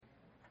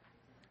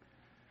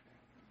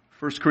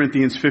1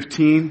 Corinthians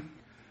 15,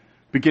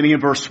 beginning in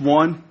verse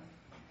 1.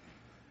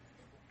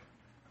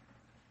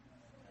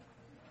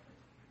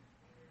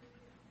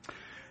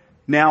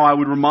 Now I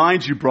would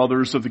remind you,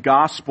 brothers, of the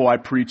gospel I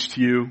preached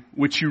to you,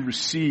 which you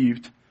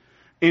received,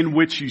 in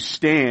which you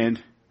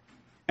stand,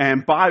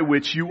 and by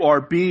which you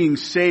are being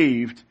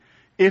saved,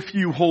 if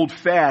you hold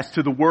fast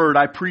to the word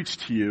I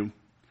preached to you,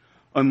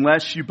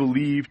 unless you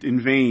believed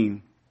in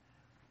vain.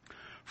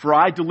 For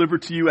I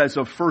delivered to you as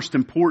of first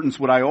importance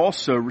what I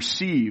also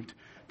received,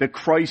 that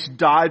Christ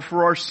died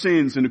for our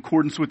sins in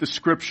accordance with the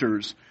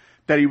Scriptures,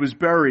 that he was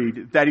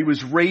buried, that he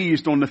was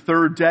raised on the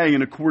third day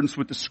in accordance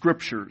with the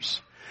Scriptures,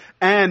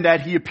 and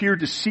that he appeared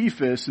to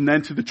Cephas and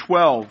then to the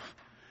 12.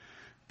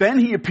 Then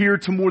he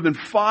appeared to more than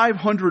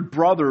 500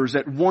 brothers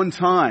at one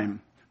time,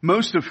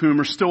 most of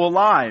whom are still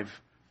alive,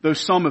 though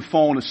some have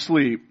fallen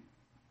asleep.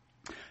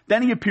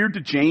 Then he appeared to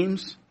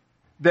James,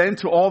 then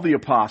to all the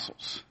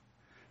apostles.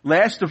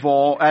 Last of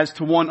all, as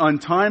to one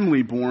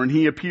untimely born,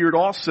 he appeared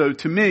also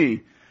to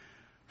me.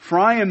 For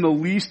I am the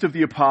least of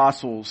the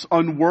apostles,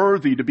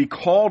 unworthy to be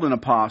called an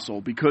apostle,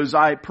 because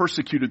I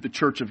persecuted the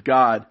church of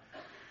God.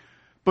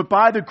 But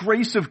by the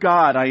grace of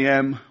God I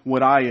am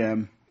what I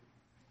am.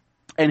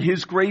 And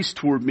his grace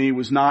toward me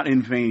was not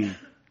in vain.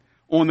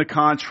 On the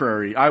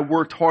contrary, I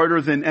worked harder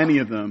than any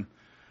of them,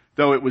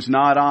 though it was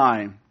not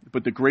I,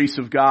 but the grace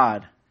of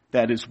God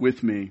that is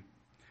with me.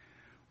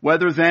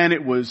 Whether then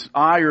it was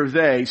I or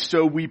they,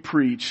 so we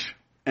preach,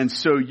 and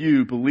so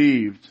you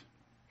believed.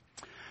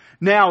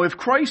 Now, if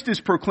Christ is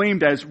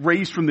proclaimed as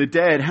raised from the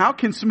dead, how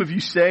can some of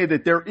you say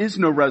that there is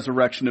no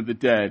resurrection of the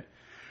dead?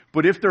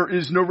 But if there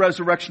is no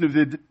resurrection of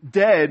the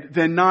dead,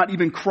 then not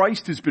even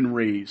Christ has been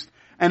raised.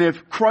 And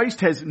if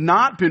Christ has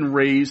not been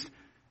raised,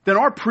 then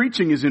our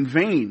preaching is in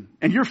vain,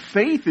 and your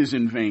faith is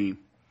in vain.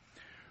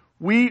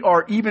 We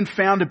are even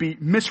found to be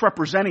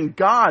misrepresenting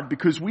God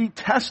because we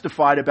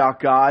testified about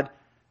God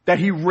that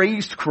he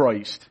raised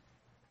Christ,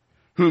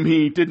 whom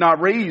he did not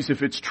raise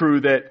if it's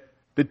true that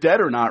the dead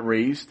are not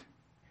raised.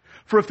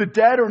 For if the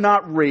dead are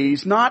not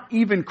raised, not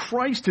even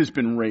Christ has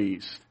been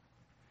raised.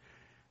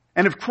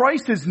 And if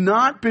Christ has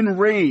not been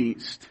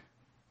raised,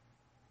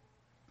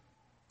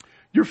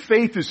 your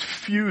faith is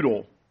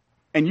futile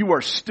and you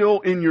are still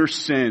in your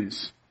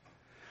sins.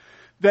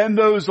 Then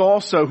those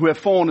also who have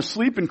fallen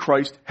asleep in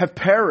Christ have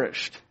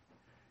perished.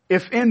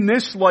 If in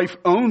this life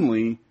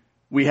only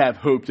we have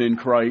hoped in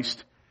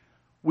Christ,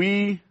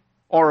 we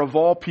are of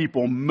all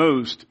people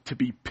most to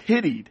be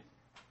pitied.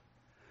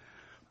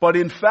 But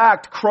in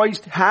fact,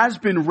 Christ has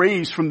been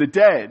raised from the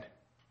dead.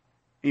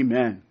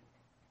 Amen.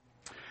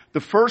 The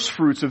first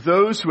fruits of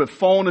those who have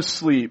fallen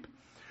asleep.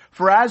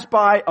 For as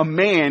by a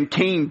man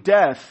came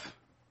death,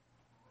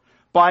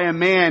 by a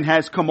man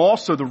has come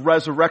also the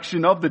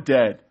resurrection of the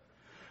dead.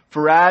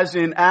 For as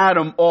in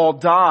Adam all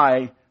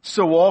die,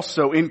 so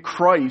also in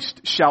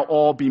Christ shall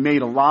all be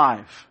made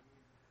alive.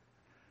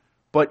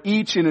 But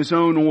each in his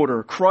own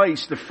order,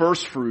 Christ the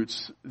first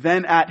fruits,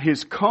 then at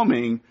his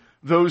coming,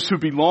 those who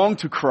belong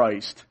to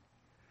Christ.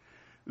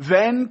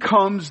 Then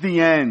comes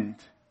the end,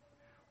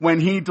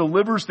 when he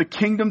delivers the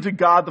kingdom to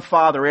God the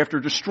Father after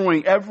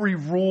destroying every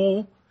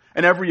rule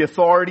and every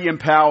authority and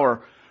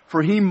power.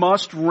 For he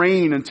must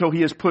reign until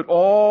he has put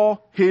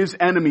all his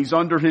enemies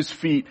under his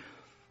feet.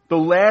 The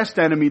last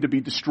enemy to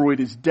be destroyed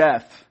is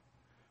death.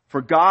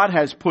 For God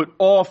has put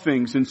all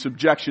things in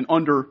subjection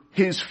under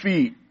his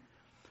feet.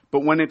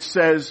 But when it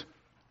says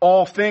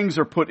all things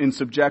are put in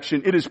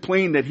subjection, it is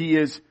plain that he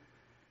is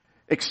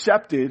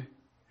accepted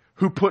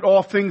who put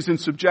all things in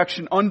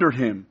subjection under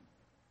him.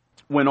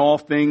 When all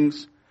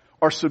things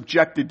are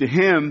subjected to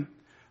him,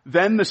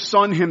 then the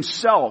Son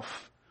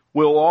himself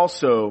will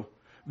also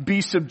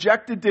be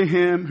subjected to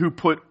him who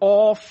put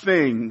all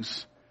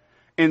things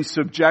in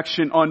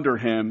subjection under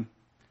him,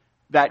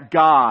 that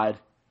God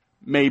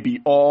may be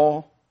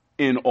all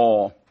in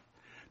all.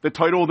 The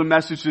title of the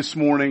message this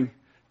morning,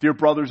 dear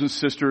brothers and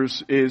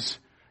sisters, is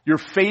Your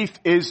Faith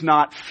is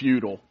Not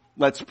Futile.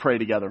 Let's pray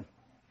together.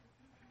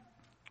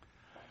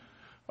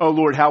 Oh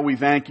Lord, how we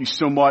thank you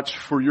so much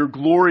for your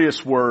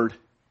glorious word.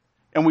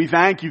 And we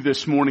thank you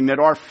this morning that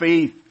our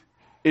faith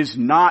is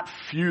not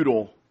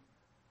futile,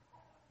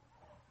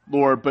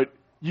 Lord, but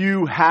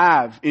you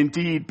have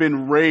indeed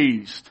been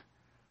raised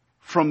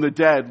from the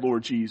dead,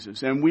 Lord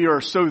Jesus. And we are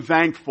so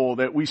thankful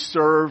that we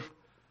serve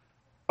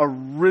a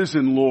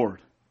risen Lord.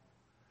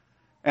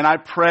 And I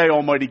pray,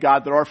 Almighty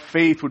God, that our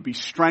faith would be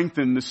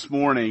strengthened this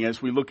morning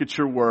as we look at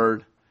your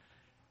word.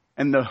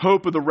 And the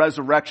hope of the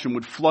resurrection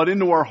would flood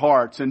into our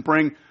hearts and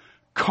bring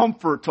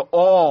comfort to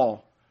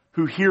all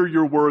who hear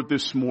your word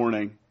this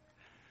morning.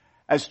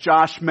 As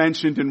Josh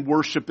mentioned in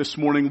worship this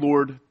morning,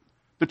 Lord,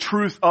 the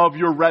truth of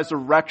your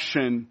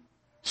resurrection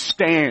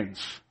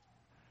stands.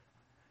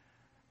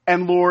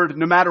 And Lord,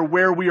 no matter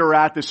where we are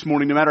at this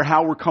morning, no matter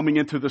how we're coming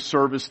into the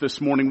service this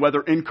morning,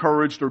 whether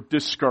encouraged or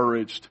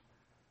discouraged,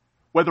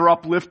 whether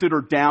uplifted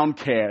or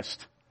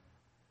downcast,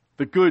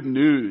 the good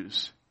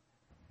news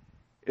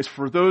is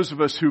for those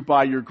of us who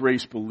by your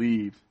grace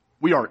believe,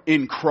 we are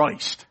in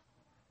Christ,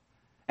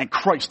 and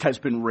Christ has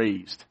been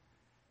raised.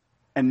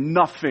 and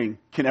nothing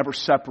can ever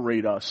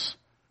separate us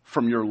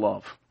from your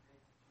love.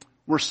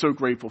 We're so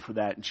grateful for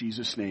that in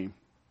Jesus' name.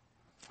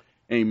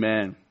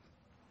 Amen.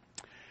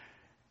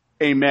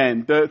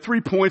 Amen. The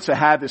 3 points I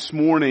had this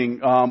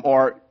morning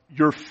are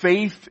your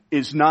faith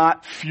is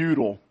not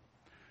futile.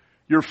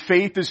 Your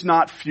faith is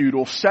not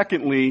futile.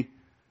 Secondly,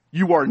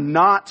 you are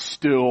not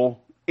still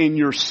in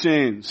your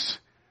sins.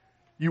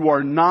 You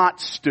are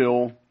not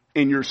still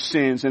in your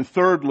sins. And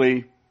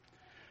thirdly,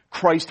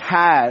 Christ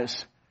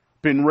has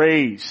been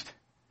raised.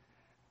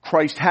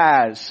 Christ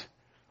has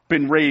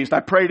been raised. I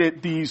pray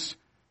that these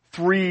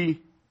 3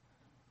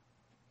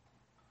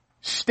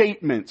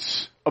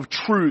 statements of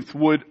truth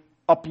would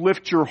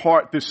uplift your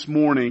heart this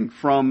morning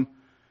from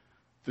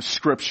the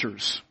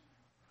Scriptures.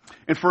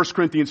 In 1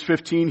 Corinthians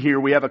 15 here,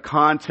 we have a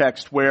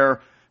context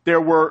where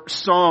there were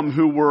some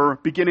who were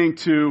beginning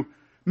to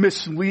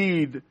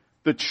mislead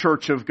the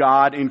church of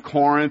God in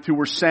Corinth, who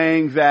were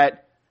saying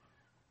that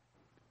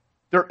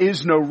there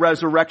is no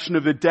resurrection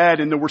of the dead,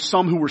 and there were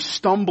some who were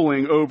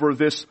stumbling over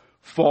this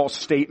false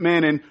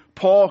statement. And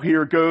Paul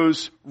here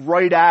goes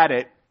right at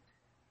it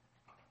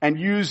and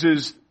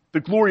uses the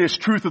glorious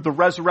truth of the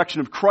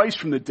resurrection of Christ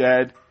from the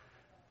dead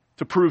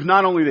to prove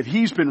not only that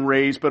he's been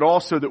raised, but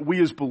also that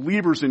we as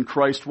believers in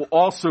Christ will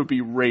also be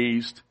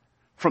raised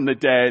from the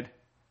dead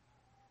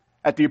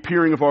at the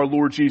appearing of our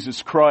Lord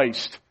Jesus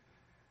Christ.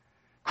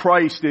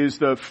 Christ is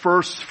the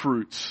first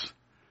fruits,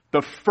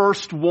 the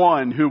first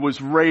one who was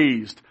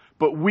raised.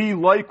 But we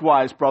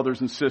likewise,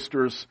 brothers and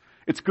sisters,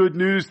 it's good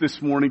news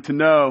this morning to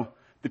know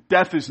that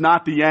death is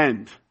not the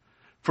end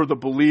for the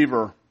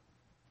believer.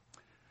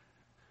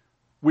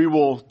 We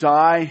will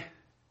die,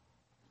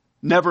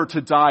 never to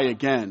die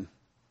again.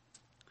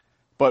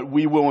 But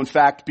we will in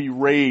fact be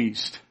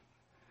raised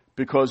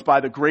because by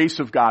the grace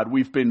of God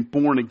we've been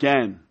born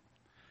again.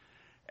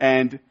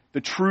 And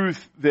the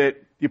truth that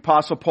the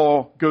Apostle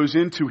Paul goes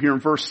into here in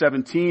verse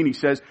 17, he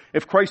says,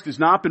 if Christ has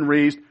not been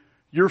raised,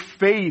 your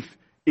faith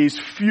is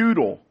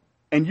futile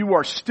and you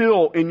are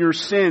still in your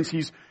sins.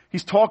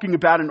 He's talking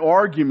about an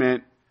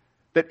argument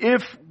that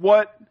if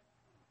what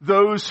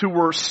those who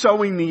were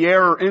sowing the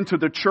error into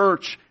the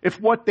church, if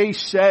what they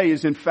say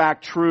is in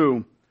fact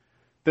true,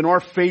 then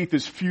our faith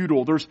is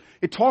futile.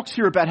 It talks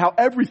here about how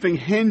everything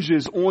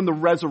hinges on the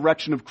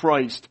resurrection of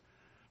Christ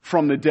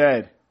from the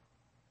dead.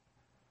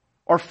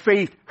 Our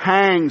faith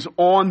hangs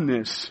on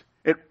this.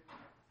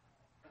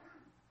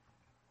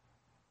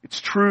 It's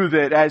true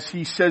that, as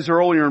he says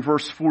earlier in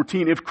verse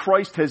 14, if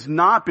Christ has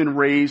not been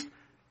raised,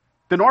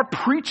 then our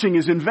preaching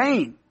is in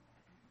vain.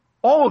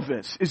 All of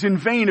this is in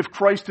vain if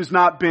Christ has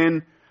not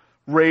been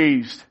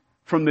raised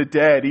from the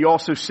dead. He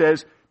also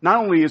says, not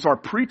only is our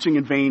preaching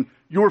in vain,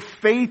 your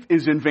faith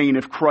is in vain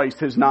if Christ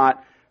has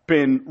not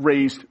been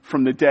raised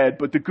from the dead.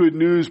 But the good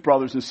news,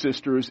 brothers and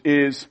sisters,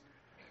 is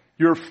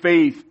your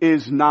faith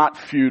is not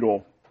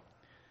futile.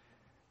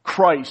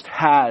 Christ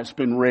has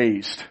been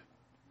raised.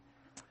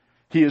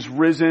 He is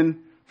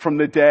risen from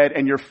the dead,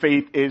 and your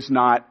faith is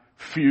not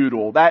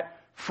futile. That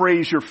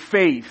phrase, your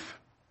faith,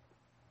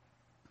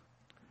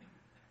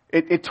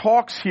 it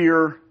talks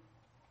here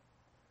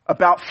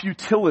about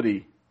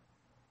futility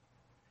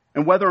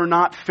and whether or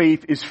not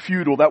faith is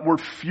futile. That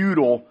word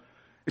futile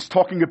is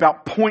talking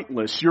about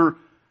pointless.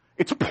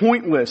 It's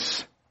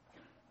pointless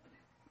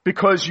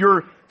because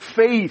your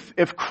faith,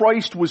 if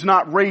Christ was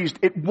not raised,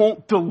 it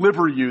won't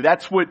deliver you.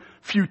 That's what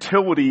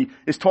futility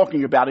is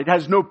talking about. It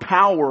has no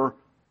power,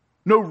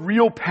 no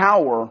real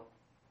power,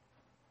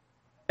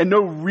 and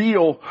no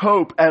real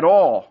hope at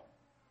all.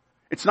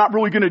 It's not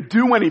really going to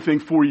do anything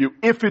for you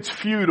if it's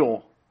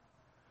futile.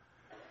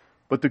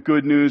 But the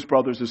good news,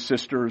 brothers and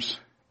sisters,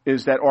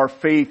 is that our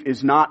faith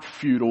is not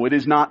futile. It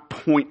is not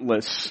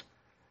pointless.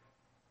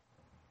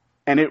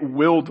 And it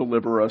will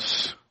deliver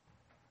us.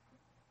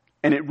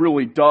 And it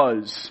really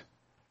does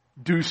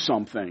do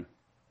something.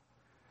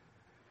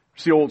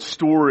 It's the old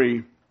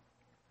story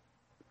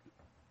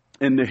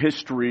in the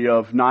history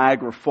of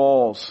Niagara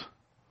Falls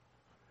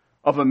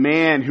of a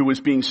man who was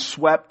being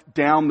swept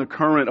down the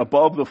current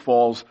above the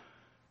falls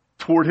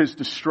toward his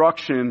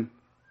destruction,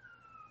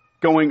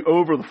 going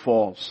over the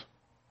falls.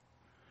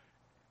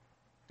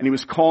 And he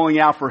was calling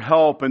out for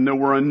help, and there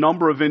were a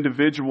number of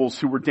individuals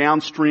who were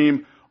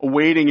downstream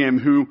awaiting him,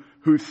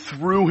 who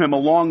threw him a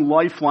long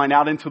lifeline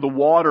out into the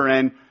water,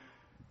 and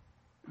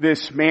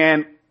this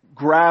man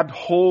grabbed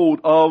hold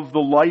of the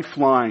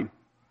lifeline.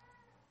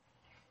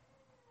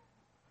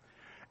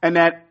 And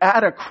that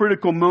at a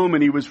critical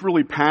moment, he was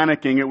really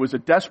panicking. It was a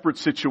desperate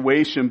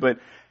situation, but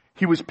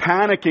he was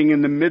panicking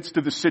in the midst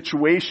of the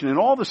situation. And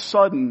all of a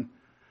sudden,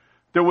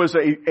 there was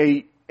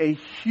a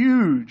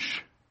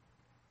huge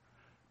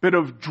bit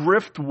of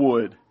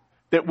driftwood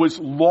that was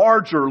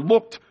larger,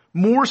 looked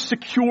more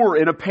secure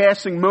in a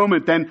passing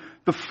moment than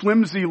the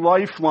flimsy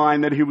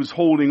lifeline that he was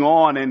holding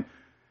on. And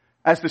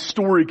as the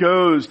story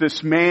goes,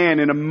 this man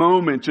in a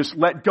moment just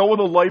let go of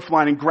the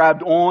lifeline and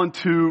grabbed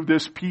onto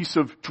this piece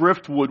of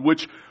driftwood,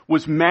 which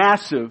was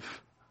massive,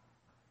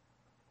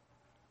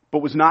 but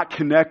was not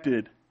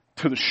connected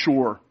to the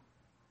shore.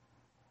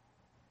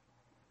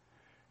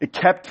 It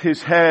kept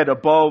his head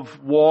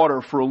above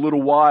water for a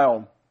little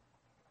while.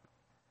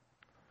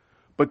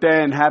 But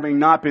then, having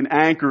not been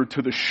anchored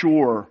to the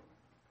shore,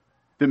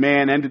 the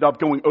man ended up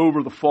going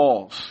over the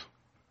falls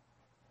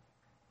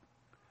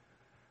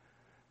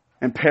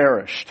and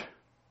perished.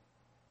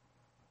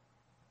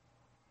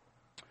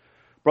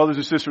 Brothers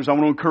and sisters, I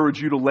want to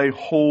encourage you to lay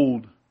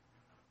hold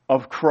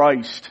of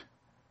Christ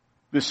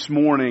this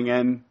morning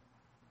and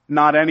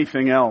not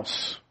anything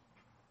else.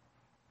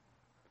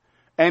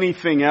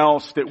 Anything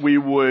else that we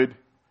would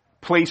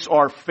place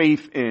our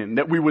faith in,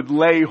 that we would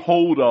lay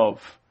hold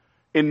of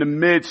in the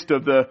midst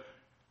of the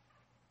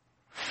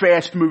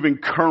fast-moving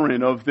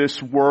current of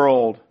this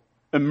world,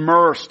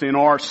 immersed in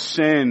our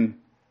sin,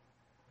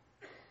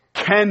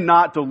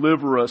 cannot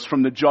deliver us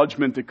from the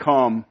judgment to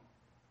come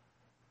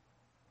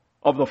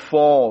of the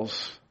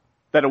falls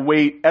that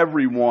await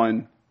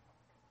everyone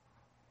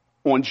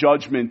on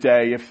Judgment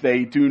Day if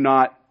they do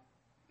not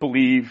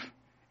believe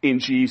in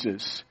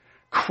Jesus.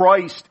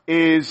 Christ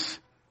is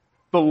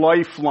the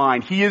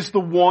lifeline. He is the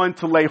one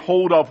to lay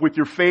hold of with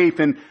your faith,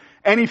 and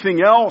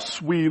anything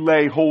else we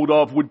lay hold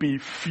of would be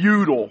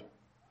futile.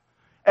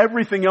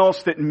 Everything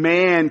else that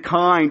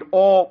mankind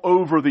all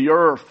over the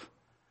earth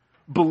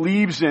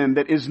believes in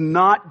that is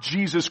not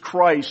Jesus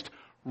Christ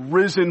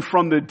risen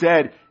from the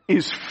dead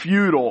is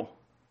futile.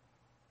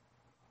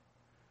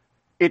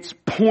 It's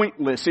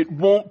pointless. It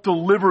won't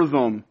deliver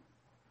them.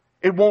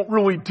 It won't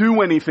really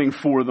do anything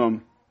for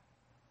them.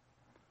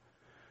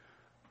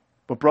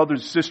 But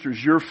brothers and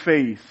sisters, your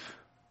faith,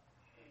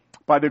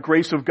 by the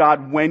grace of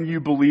God, when you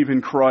believe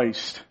in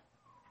Christ,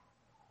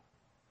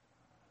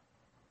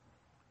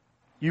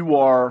 you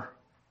are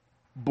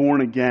born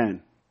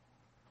again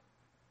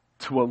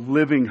to a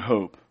living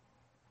hope,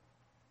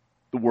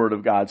 the Word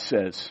of God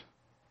says.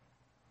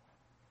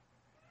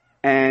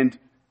 And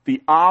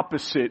the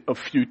opposite of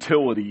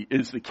futility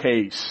is the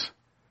case.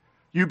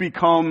 You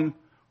become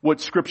what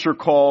Scripture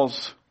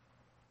calls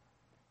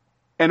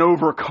an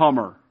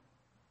overcomer.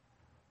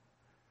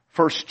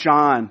 1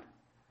 John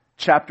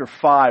chapter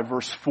 5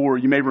 verse 4.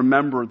 You may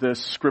remember this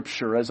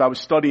scripture. As I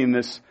was studying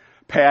this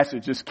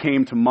passage, this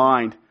came to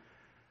mind.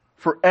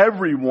 For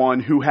everyone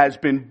who has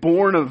been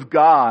born of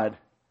God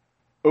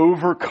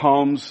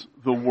overcomes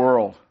the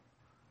world.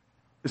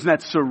 Isn't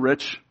that so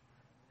rich?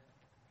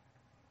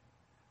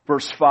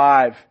 Verse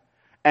 5.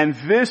 And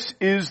this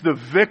is the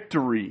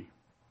victory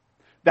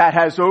that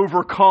has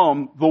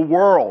overcome the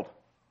world.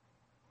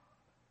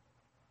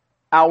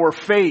 Our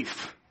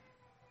faith.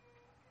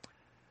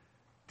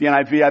 The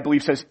NIV, I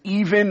believe, says,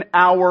 even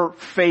our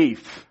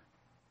faith.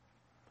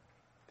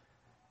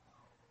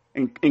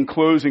 In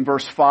closing,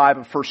 verse 5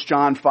 of 1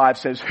 John 5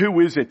 says,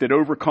 who is it that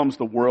overcomes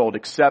the world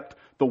except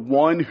the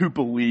one who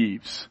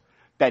believes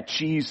that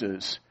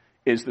Jesus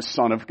is the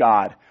Son of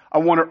God? I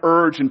want to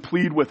urge and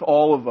plead with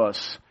all of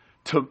us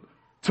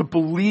to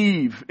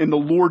believe in the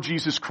Lord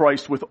Jesus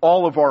Christ with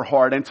all of our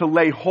heart and to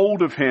lay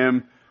hold of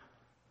Him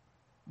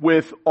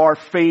with our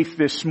faith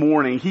this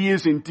morning. He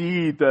is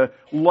indeed the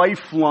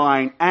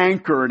lifeline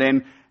anchored,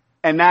 and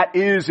that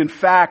is in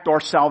fact our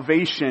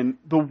salvation.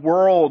 The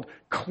world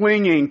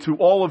clinging to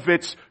all of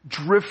its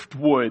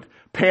driftwood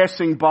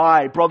passing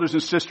by, brothers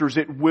and sisters,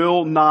 it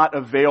will not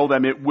avail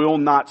them. It will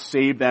not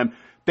save them.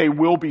 They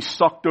will be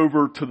sucked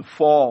over to the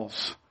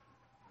falls,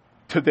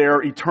 to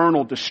their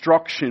eternal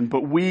destruction.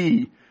 But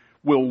we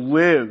will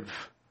live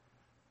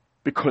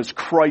because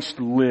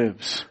Christ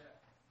lives.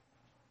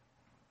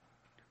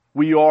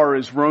 We are,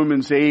 as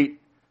Romans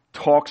 8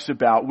 talks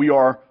about, we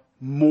are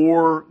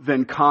more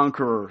than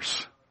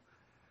conquerors.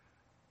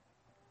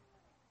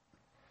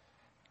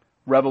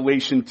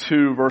 Revelation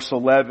 2 verse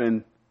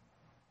 11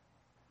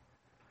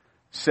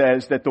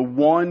 says that the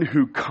one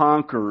who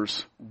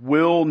conquers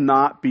will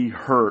not be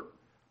hurt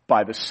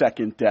by the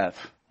second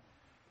death.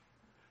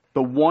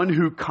 The one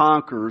who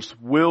conquers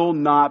will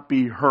not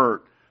be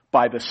hurt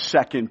by the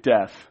second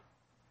death.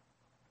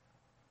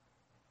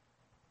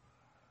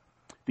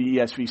 The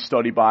ESV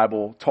Study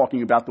Bible,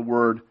 talking about the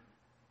word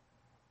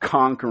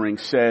conquering,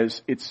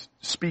 says it's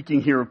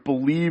speaking here of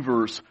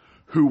believers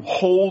who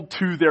hold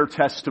to their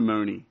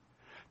testimony.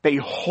 They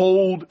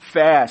hold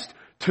fast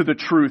to the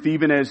truth,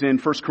 even as in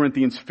 1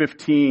 Corinthians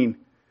 15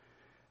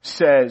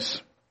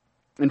 says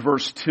in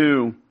verse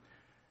 2,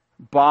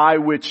 by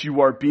which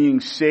you are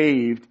being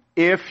saved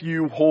if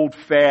you hold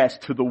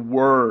fast to the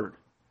word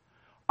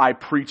I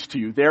preach to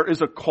you. There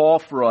is a call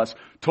for us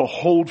to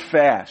hold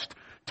fast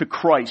to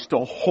Christ, to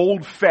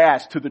hold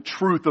fast to the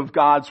truth of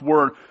God's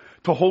word,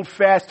 to hold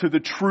fast to the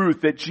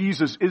truth that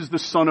Jesus is the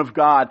Son of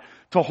God,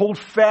 to hold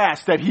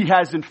fast that He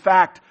has in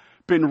fact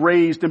been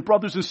raised. And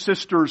brothers and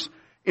sisters,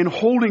 in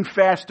holding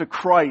fast to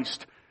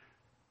Christ,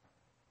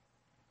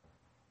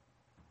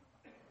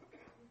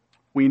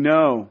 we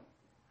know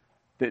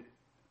that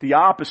the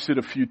opposite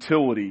of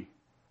futility,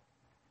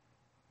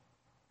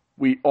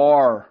 we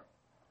are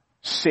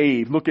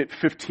saved. Look at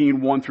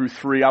 15, 1 through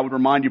 3. I would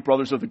remind you,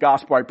 brothers, of the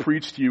gospel I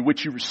preached to you,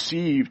 which you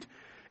received,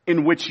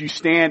 in which you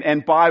stand,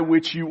 and by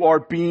which you are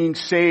being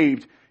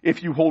saved,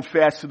 if you hold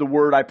fast to the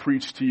word I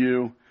preached to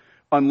you,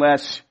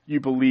 unless you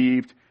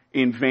believed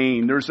in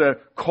vain. There's a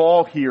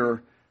call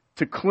here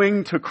to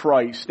cling to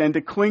Christ and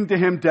to cling to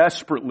Him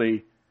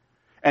desperately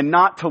and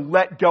not to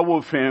let go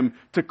of Him,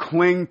 to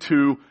cling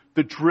to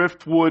the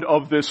driftwood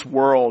of this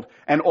world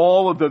and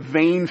all of the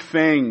vain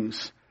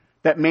things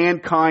that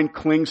mankind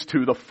clings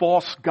to, the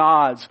false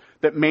gods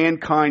that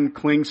mankind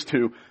clings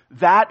to.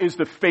 That is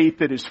the faith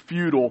that is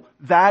futile.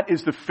 That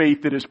is the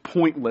faith that is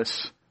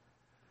pointless.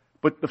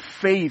 But the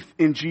faith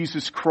in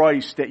Jesus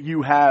Christ that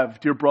you have,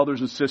 dear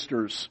brothers and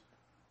sisters,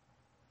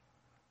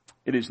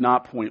 it is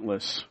not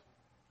pointless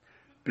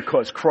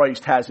because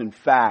Christ has in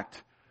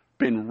fact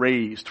been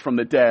raised from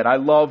the dead. I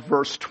love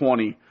verse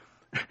 20.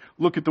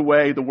 Look at the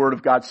way the Word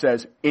of God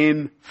says,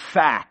 in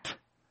fact,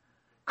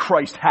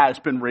 Christ has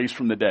been raised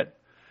from the dead.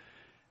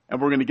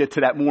 And we're going to get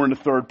to that more in the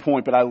third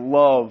point, but I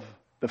love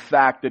the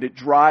fact that it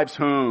drives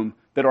home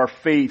that our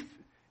faith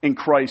in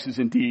Christ is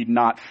indeed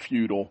not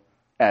futile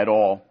at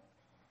all.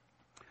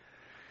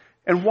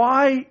 And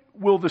why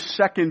will the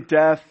second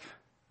death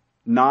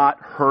not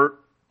hurt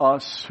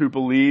us who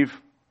believe?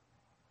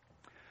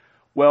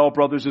 Well,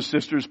 brothers and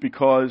sisters,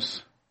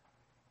 because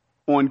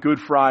on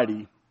Good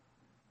Friday,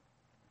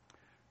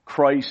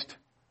 Christ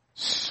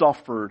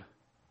suffered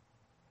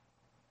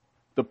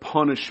the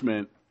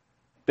punishment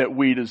that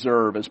we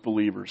deserve as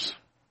believers.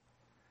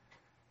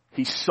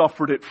 He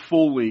suffered it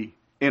fully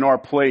in our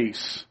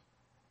place.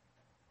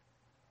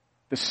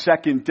 The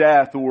second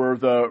death, or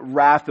the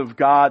wrath of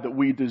God that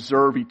we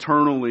deserve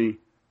eternally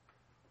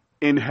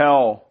in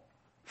hell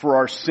for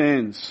our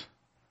sins,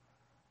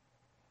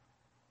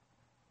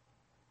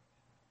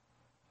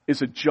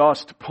 is a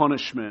just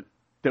punishment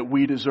that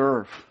we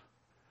deserve.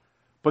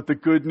 But the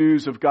good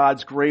news of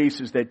God's grace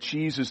is that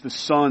Jesus the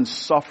Son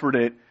suffered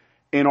it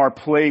in our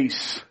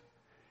place.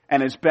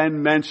 And as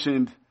Ben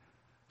mentioned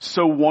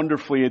so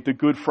wonderfully at the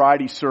Good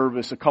Friday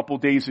service a couple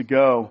days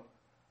ago,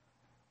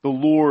 the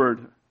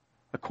Lord,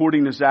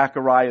 according to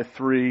Zechariah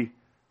 3,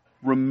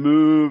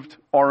 removed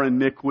our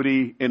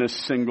iniquity in a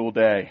single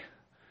day.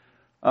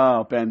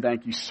 Oh, Ben,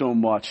 thank you so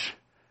much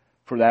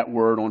for that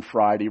word on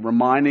Friday,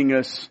 reminding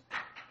us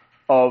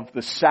of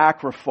the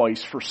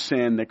sacrifice for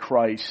sin that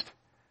Christ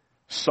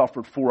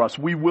suffered for us.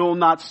 We will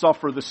not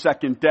suffer the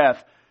second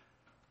death.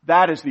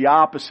 That is the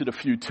opposite of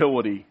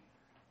futility.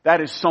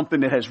 That is something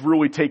that has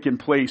really taken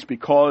place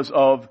because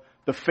of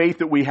the faith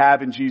that we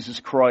have in Jesus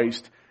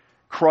Christ.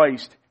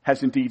 Christ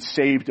has indeed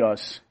saved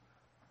us.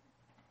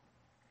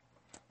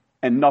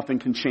 And nothing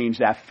can change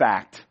that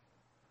fact.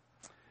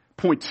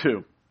 Point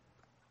 2.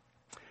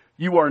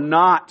 You are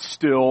not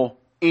still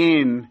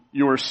in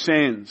your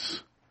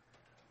sins.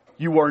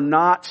 You are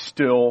not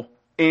still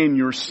in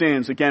your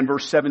sins. Again,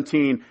 verse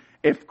 17.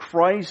 If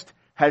Christ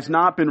has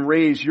not been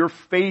raised, your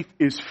faith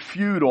is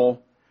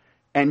futile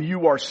and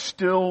you are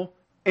still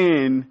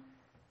in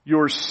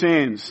your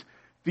sins.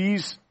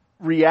 These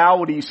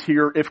realities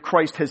here, if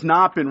Christ has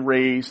not been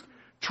raised,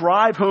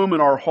 drive home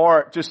in our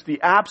heart just the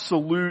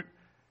absolute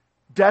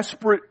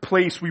desperate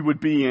place we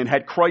would be in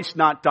had Christ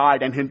not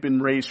died and had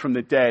been raised from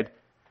the dead.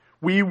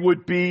 We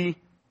would be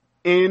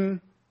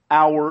in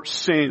our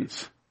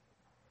sins.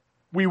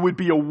 We would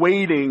be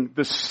awaiting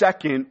the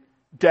second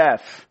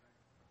death.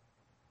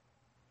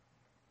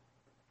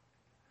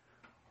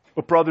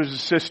 But brothers and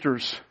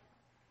sisters,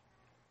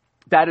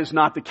 that is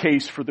not the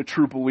case for the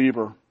true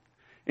believer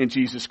in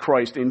Jesus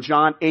Christ. In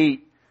John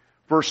 8,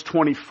 verse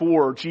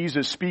 24,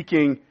 Jesus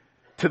speaking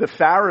to the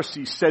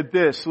Pharisees said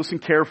this, listen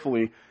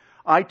carefully,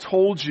 I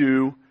told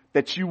you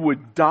that you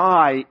would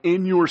die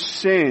in your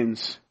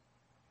sins,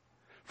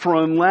 for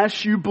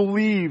unless you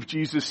believe,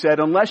 Jesus said,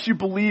 unless you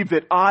believe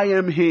that I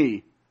am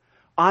He,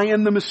 I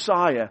am the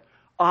Messiah,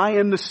 I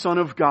am the Son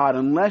of God,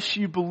 unless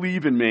you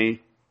believe in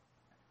me,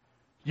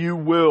 you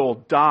will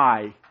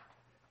die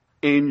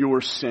in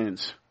your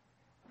sins.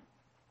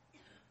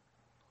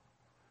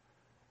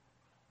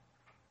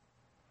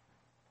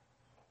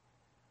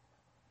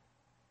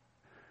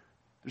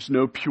 There's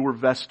no pure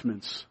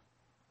vestments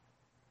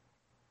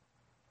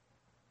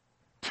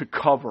to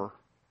cover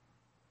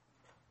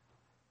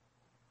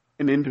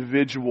an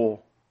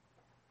individual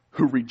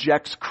who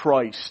rejects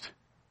Christ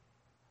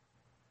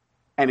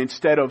and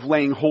instead of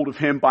laying hold of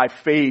Him by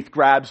faith,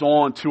 grabs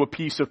on to a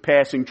piece of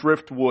passing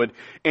driftwood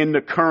in the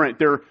current.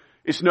 There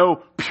is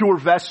no pure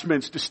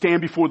vestments to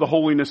stand before the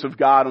holiness of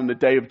God on the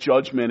day of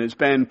judgment, as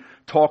Ben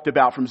talked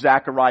about from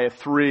Zechariah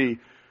 3.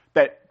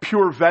 That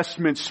pure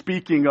vestments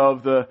speaking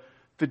of the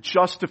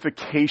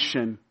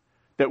justification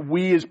that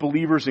we as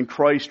believers in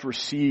Christ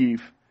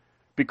receive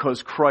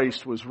because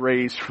Christ was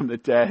raised from the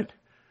dead.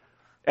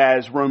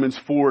 As Romans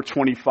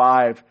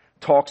 4:25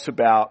 talks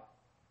about,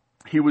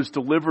 He was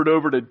delivered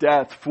over to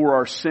death for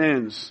our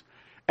sins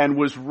and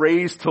was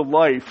raised to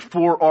life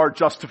for our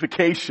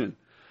justification.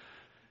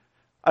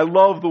 I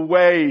love the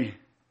way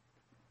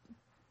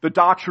the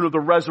doctrine of the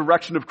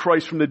resurrection of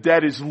Christ from the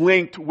dead is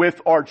linked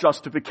with our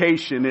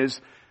justification.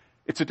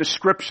 It's a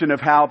description of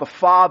how the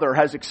Father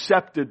has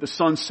accepted the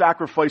Son's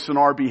sacrifice on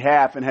our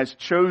behalf and has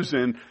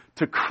chosen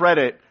to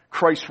credit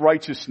Christ's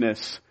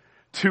righteousness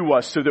to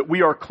us so that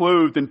we are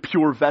clothed in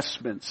pure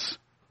vestments.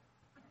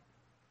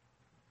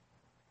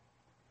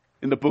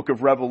 in the book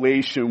of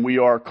Revelation, we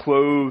are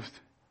clothed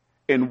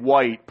in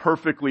white,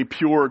 perfectly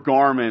pure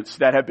garments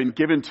that have been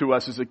given to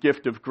us as a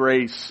gift of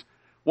grace.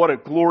 What a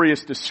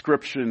glorious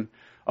description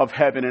of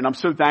heaven. And I'm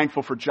so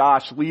thankful for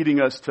Josh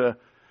leading us to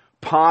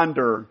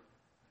ponder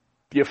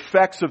the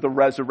effects of the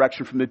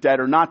resurrection from the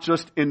dead are not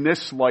just in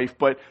this life,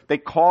 but they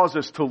cause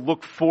us to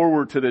look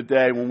forward to the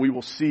day when we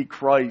will see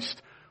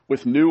Christ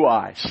with new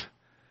eyes,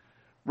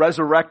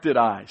 resurrected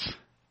eyes,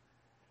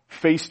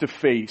 face to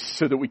face,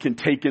 so that we can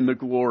take in the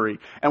glory.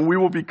 And we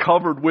will be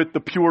covered with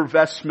the pure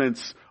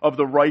vestments of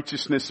the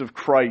righteousness of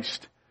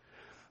Christ.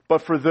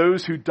 But for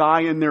those who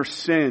die in their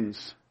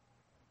sins,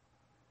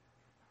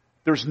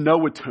 there's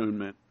no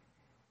atonement.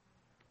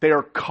 They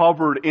are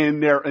covered in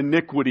their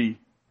iniquity.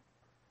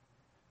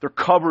 They're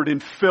covered in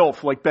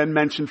filth, like Ben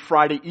mentioned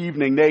Friday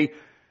evening. They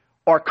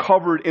are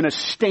covered in a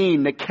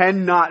stain that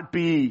cannot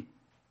be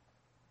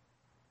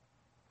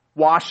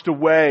washed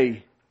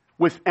away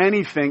with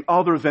anything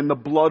other than the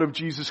blood of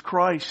Jesus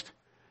Christ.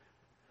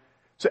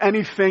 So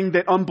anything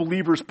that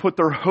unbelievers put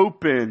their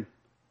hope in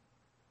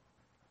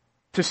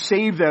to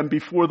save them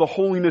before the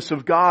holiness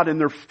of God and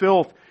their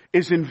filth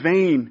is in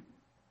vain.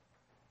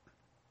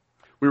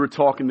 We were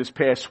talking this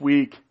past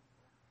week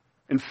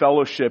in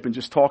fellowship and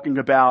just talking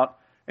about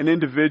an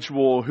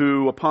individual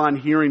who, upon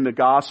hearing the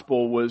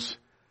gospel, was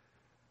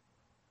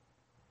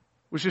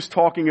just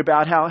talking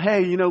about how,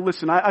 hey,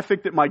 listen, I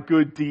think that my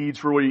good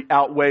deeds really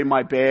outweigh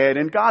my bad,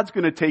 and God's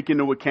going to take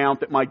into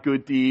account that my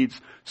good deeds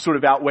sort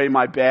of outweigh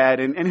my bad,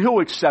 and He'll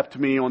accept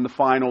me on the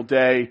final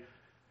day.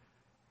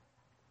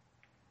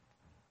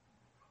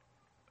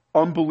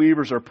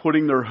 Unbelievers are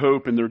putting their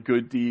hope in their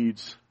good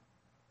deeds.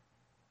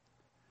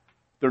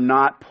 They're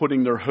not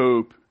putting their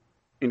hope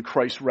in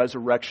Christ's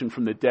resurrection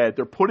from the dead.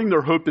 They're putting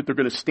their hope that they're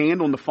going to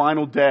stand on the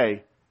final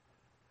day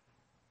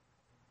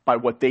by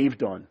what they've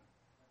done,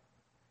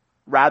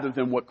 rather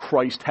than what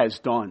Christ has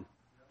done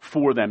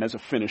for them as a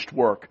finished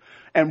work.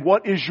 And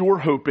what is your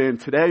hope in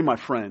today, my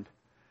friend?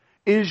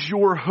 Is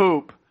your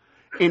hope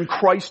in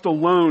Christ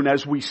alone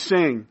as we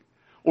sing?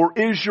 Or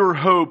is your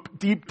hope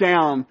deep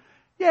down,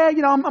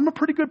 I'm a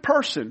pretty good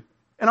person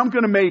and I'm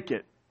going to make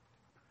it?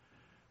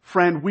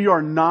 Friend, we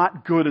are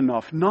not good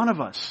enough, none of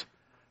us,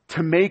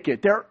 to make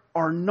it. There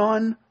are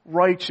none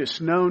righteous,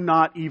 no,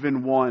 not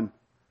even one.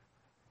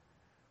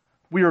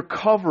 We are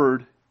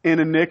covered in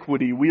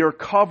iniquity. We are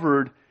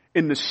covered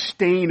in the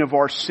stain of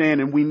our sin,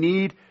 and we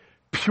need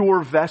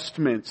pure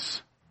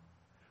vestments.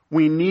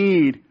 We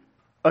need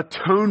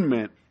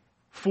atonement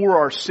for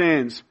our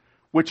sins,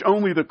 which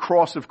only the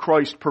cross of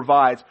Christ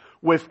provides.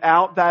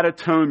 Without that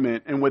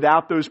atonement and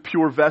without those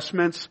pure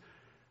vestments,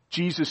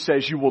 Jesus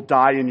says you will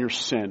die in your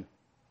sin.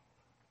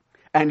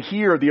 And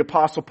here, the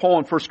Apostle Paul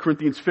in 1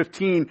 Corinthians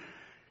 15,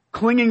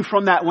 clinging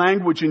from that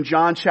language in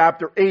John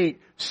chapter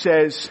 8,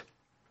 says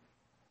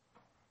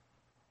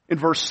in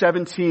verse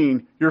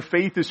 17, your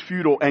faith is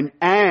futile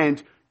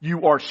and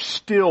you are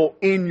still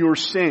in your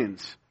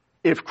sins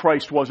if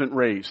Christ wasn't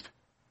raised.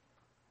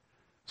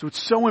 So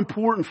it's so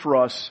important for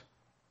us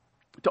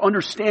to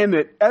understand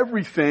that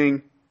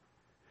everything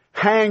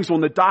hangs on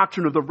the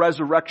doctrine of the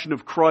resurrection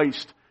of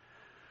Christ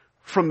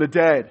from the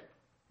dead.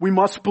 We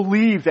must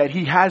believe that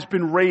He has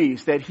been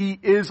raised, that He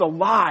is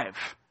alive.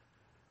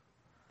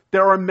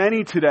 There are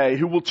many today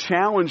who will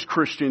challenge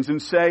Christians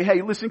and say,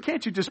 hey, listen,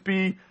 can't you just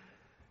be,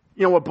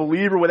 a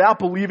believer without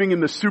believing in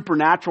the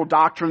supernatural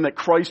doctrine that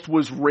Christ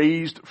was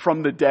raised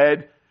from the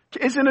dead?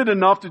 Isn't it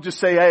enough to just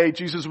say, hey,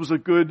 Jesus was a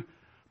good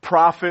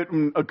prophet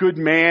and a good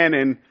man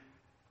and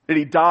that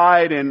He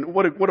died and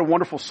what a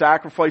wonderful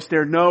sacrifice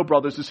there? No,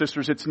 brothers and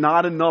sisters, it's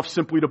not enough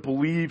simply to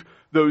believe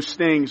those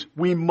things.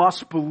 We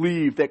must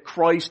believe that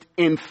Christ,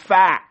 in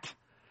fact,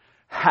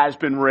 has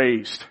been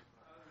raised.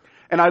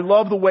 And I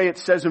love the way it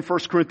says in 1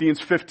 Corinthians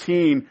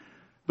 15,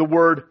 the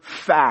word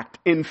fact,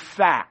 in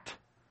fact.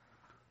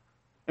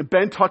 And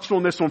Ben touched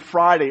on this on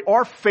Friday.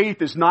 Our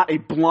faith is not a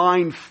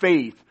blind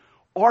faith.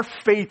 Our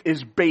faith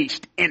is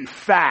based in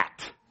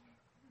fact.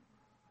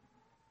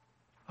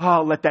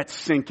 Oh, let that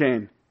sink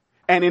in.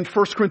 And in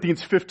 1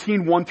 Corinthians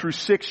 15, 1 through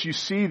 6, you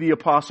see the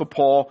Apostle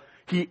Paul,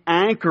 he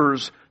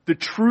anchors the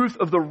truth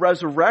of the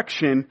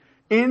resurrection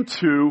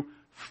into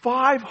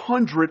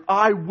 500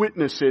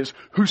 eyewitnesses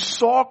who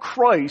saw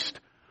Christ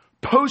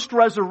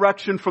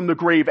post-resurrection from the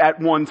grave at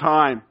one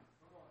time.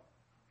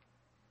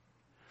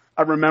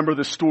 I remember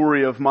the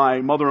story of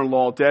my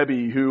mother-in-law,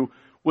 Debbie, who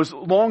was a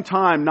long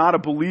time not a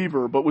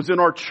believer, but was in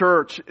our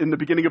church in the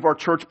beginning of our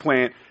church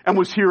plant and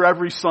was here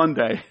every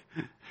Sunday.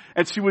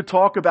 And she would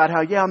talk about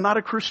how, I'm not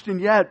a Christian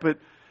yet, but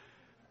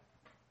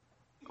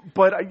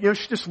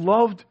she just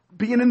loved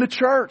being in the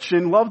church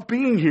and loved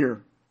being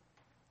here.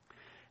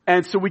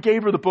 And so we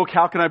gave her the book,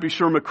 How Can I Be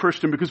Sure I'm a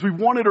Christian? Because we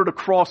wanted her to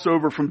cross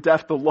over from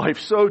death to life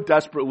so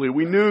desperately.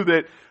 We knew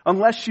that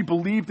unless she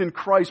believed in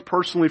Christ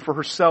personally for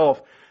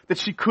herself, that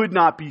she could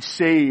not be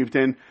saved.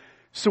 And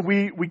so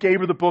we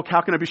gave her the book,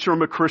 How Can I Be Sure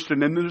I'm a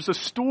Christian? And there's a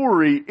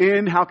story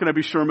in How Can I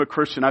Be Sure I'm a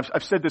Christian?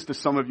 I've said this to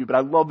some of you, but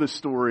I love this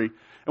story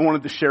and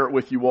wanted to share it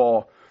with you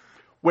all,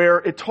 where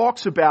it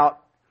talks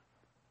about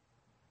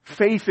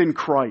faith in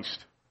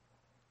Christ.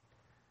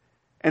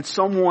 and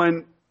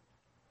someone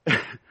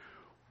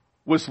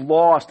was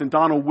lost, and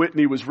Donald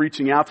Whitney was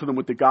reaching out to them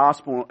with the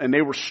gospel, and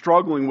they were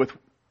struggling with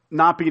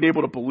not being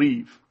able to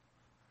believe.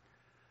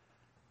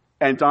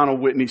 And Donald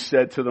Whitney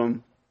said to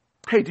them,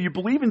 "Hey, do you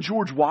believe in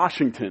George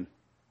Washington?"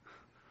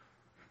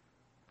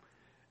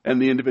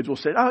 And the individual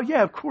said, "Oh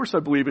yeah, of course I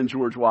believe in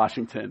George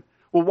Washington."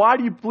 "Well, why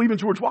do you believe in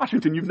George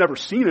Washington? You've never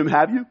seen him,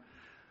 have you?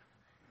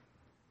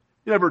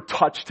 You never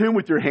touched him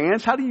with your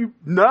hands? How do you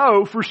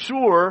know for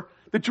sure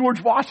that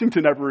George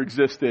Washington ever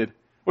existed?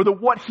 Or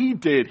that what he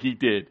did, he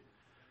did?"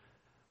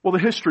 "Well, the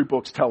history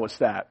books tell us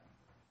that."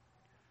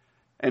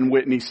 And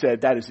Whitney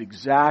said, "That is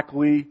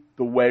exactly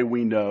the way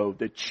we know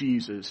that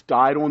Jesus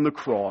died on the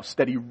cross,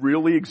 that he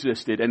really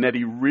existed, and that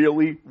he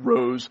really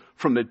rose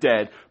from the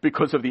dead,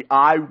 because of the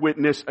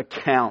eyewitness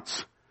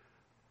accounts.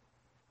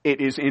 It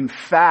is in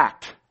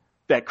fact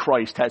that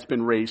Christ has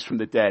been raised from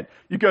the dead."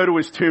 You go to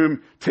his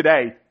tomb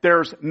today,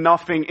 there's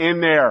nothing in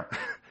there.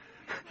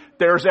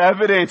 There's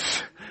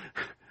evidence.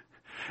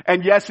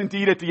 And yes,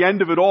 indeed, at the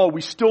end of it all, we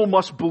still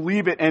must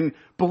believe it and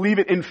believe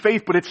it in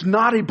faith, but it's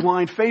not a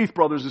blind faith,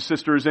 brothers and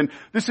sisters. And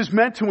this is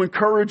meant to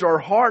encourage our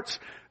hearts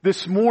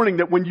this morning,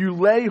 that when you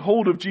lay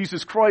hold of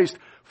Jesus Christ,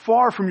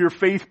 far from your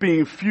faith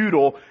being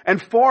futile and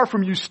far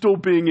from you still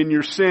being in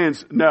your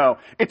sins, no,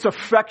 it's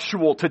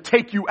effectual to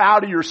take you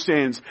out of your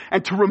sins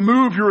and to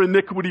remove your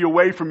iniquity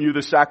away from you,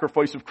 the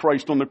sacrifice of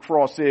Christ on the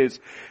cross is.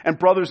 And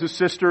brothers and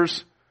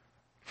sisters,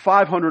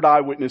 500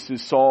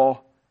 eyewitnesses saw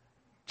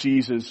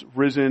Jesus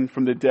risen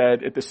from the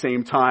dead at the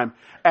same time.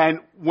 And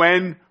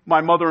when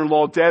my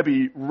mother-in-law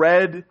Debbie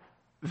read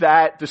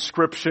that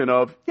description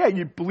of, yeah,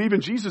 you believe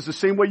in Jesus the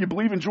same way you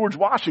believe in George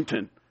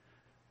Washington,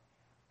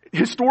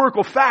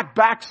 historical fact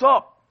backs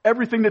up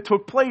everything that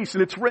took place,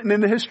 and it's written in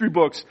the history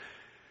books.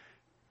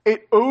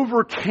 It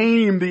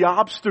overcame the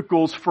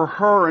obstacles for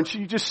her, and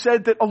she just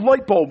said that a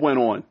light bulb went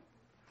on.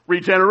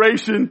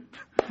 Regeneration.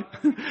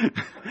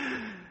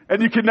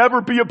 And you can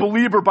never be a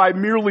believer by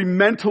merely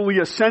mentally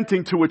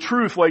assenting to a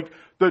truth, like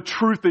the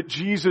truth that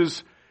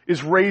Jesus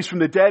is raised from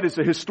the dead is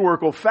a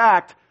historical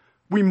fact.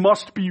 We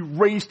must be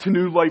raised to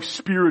new life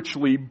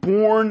spiritually,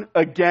 born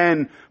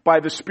again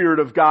by the Spirit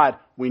of God.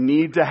 We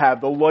need to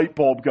have the light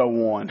bulb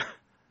go on.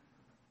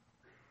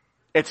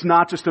 It's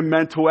not just a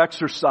mental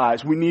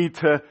exercise. We need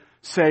to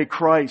say,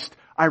 "Christ,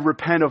 I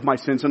repent of my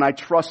sins and I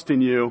trust in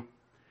you.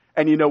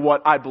 And you know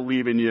what? I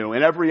believe in you.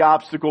 And every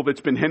obstacle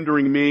that's been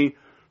hindering me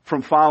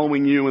from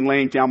following you and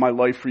laying down my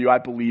life for you, I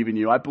believe in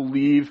you. I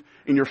believe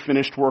in your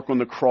finished work on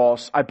the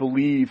cross. I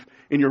believe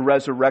in your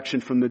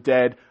resurrection from the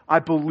dead. I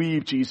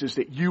believe, Jesus,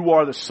 that you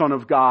are the Son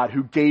of God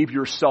who gave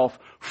yourself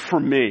for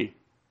me."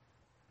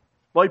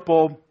 Light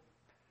bulb.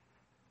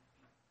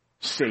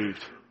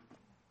 Saved.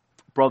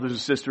 Brothers and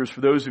sisters,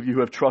 for those of you who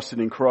have trusted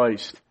in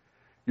Christ,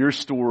 your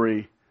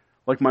story,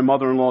 like my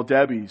mother-in-law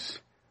Debbie's,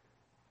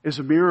 is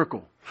a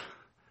miracle.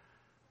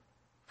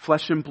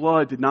 Flesh and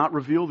blood did not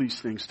reveal these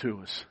things to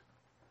us.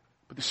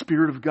 But the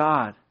Spirit of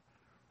God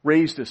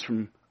raised us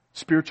from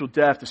spiritual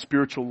death to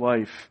spiritual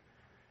life.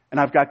 And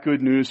I've got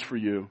good news for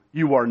you.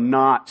 You are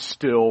not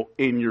still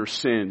in your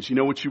sins. You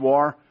know what you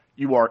are?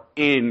 You are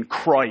in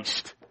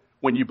Christ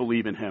when you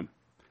believe in Him.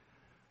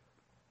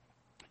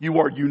 You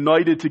are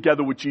united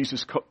together with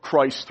Jesus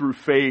Christ through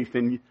faith.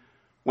 And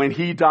when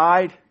He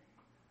died,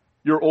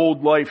 your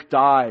old life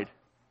died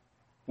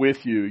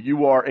with you.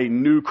 You are a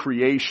new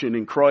creation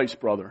in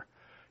Christ, brother.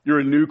 You're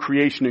a new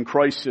creation in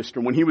Christ,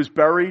 sister. When He was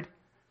buried,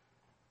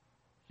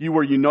 you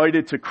were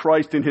united to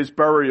Christ in His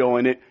burial,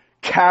 and it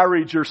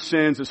carried your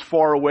sins as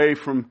far away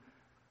from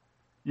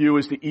you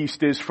as the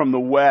east is from the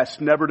west,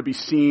 never to be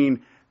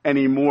seen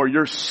anymore.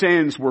 Your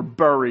sins were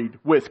buried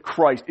with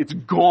Christ. It's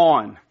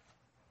gone.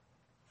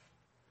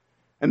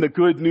 And the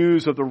good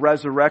news of the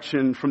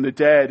resurrection from the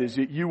dead is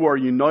that you are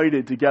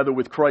united together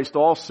with Christ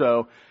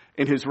also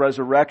in His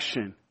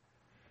resurrection.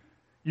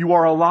 You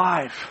are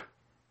alive.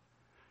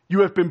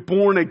 You have been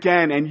born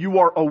again, and you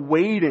are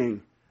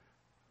awaiting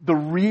the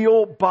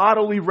real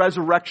bodily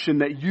resurrection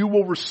that you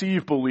will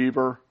receive,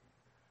 believer,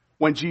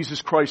 when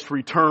Jesus Christ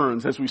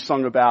returns, as we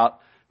sung about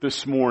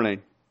this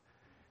morning.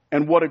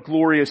 And what a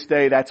glorious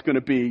day that's going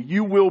to be.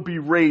 You will be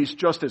raised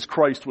just as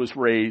Christ was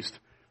raised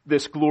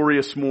this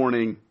glorious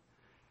morning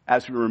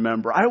as we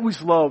remember. I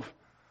always love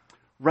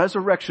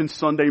Resurrection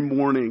Sunday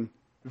morning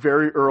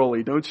very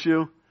early, don't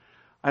you?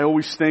 I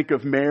always think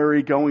of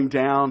Mary going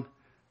down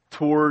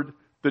toward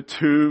the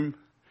tomb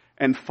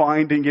and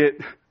finding it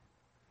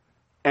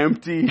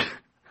empty.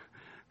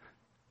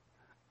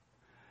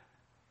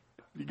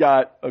 You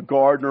got a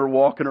gardener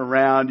walking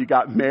around. You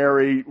got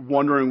Mary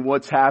wondering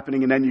what's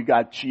happening. And then you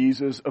got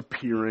Jesus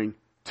appearing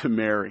to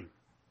Mary.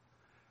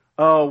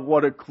 Oh,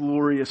 what a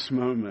glorious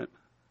moment.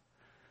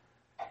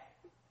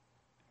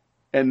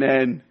 And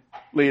then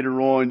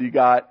later on, you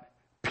got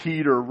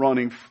Peter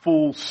running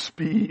full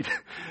speed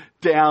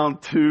down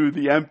to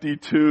the empty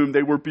tomb.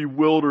 They were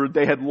bewildered.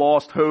 They had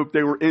lost hope.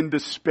 They were in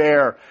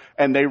despair.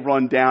 And they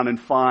run down and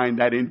find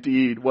that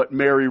indeed what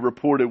Mary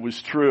reported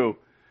was true.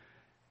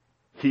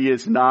 He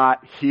is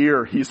not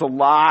here. He's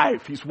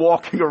alive. He's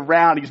walking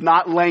around. He's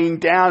not laying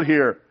down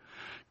here.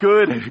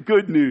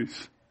 Good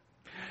news.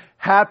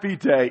 Happy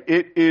day.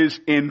 It is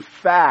in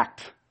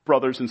fact,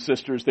 brothers and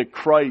sisters, that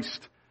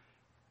Christ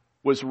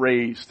was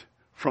raised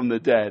from the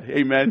dead.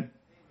 Amen.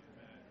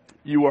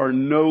 You are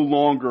no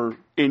longer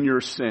in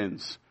your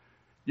sins.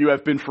 You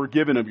have been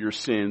forgiven of your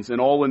sins, and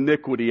all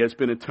iniquity has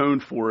been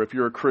atoned for if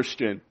you're a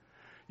Christian.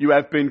 You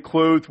have been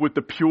clothed with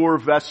the pure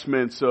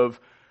vestments of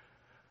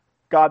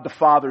God the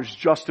Father's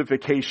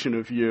justification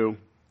of you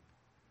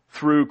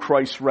through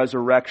Christ's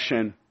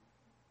resurrection.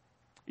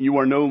 You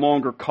are no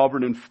longer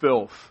covered in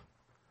filth,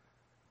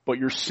 but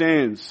your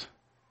sins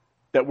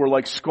that were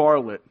like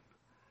scarlet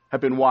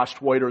have been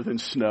washed whiter than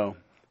snow.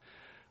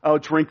 Oh,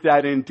 drink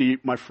that in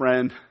deep, my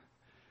friend.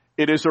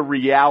 It is a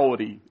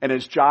reality. And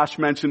as Josh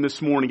mentioned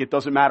this morning, it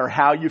doesn't matter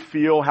how you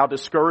feel, how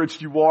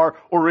discouraged you are,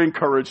 or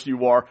encouraged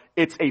you are.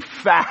 It's a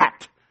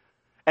fact.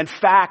 And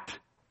fact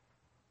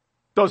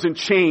doesn't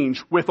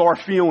change with our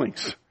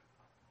feelings.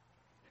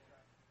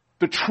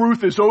 The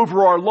truth is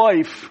over our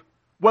life,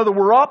 whether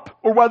we're up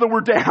or whether we're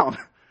down.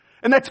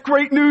 And that's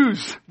great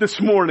news this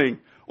morning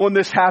on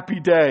this happy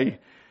day,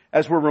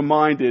 as we're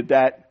reminded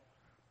that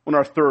on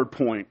our third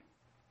point,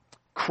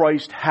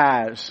 Christ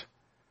has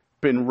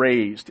been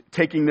raised.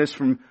 Taking this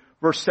from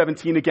verse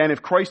 17 again,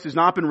 if Christ has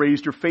not been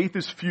raised, your faith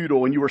is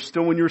futile and you are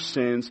still in your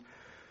sins,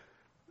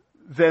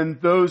 then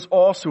those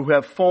also who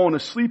have fallen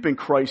asleep in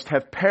Christ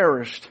have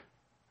perished.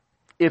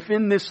 If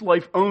in this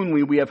life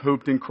only we have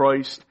hoped in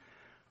Christ,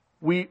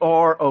 we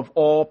are of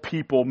all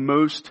people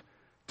most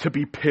to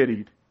be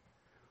pitied.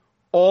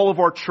 All of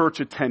our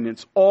church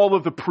attendance, all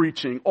of the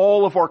preaching,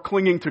 all of our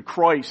clinging to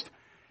Christ,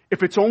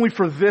 if it's only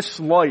for this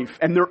life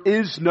and there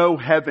is no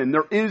heaven,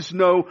 there is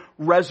no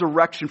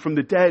resurrection from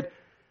the dead,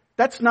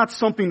 that's not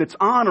something that's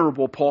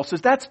honorable, Paul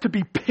says. That's to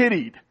be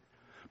pitied.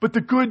 But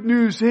the good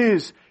news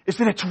is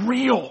that it's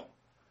real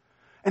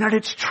and that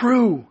it's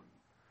true.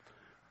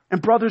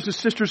 And brothers and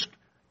sisters,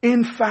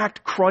 in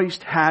fact,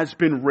 Christ has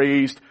been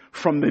raised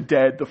from the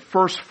dead, the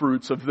first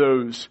fruits of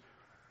those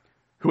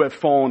who have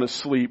fallen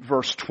asleep.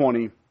 Verse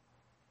 20.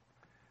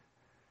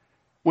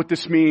 What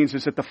this means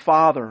is that the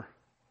Father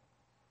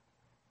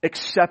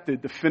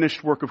accepted the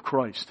finished work of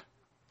Christ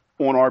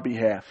on our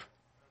behalf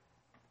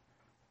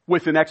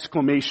with an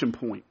exclamation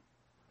point.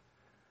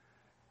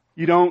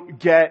 You don't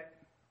get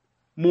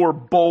more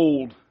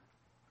bold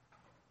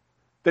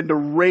than to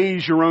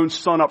raise your own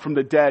son up from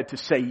the dead to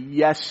say,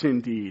 yes,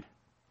 indeed,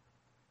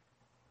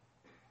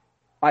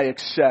 I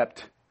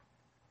accept.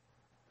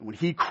 When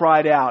he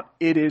cried out,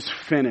 it is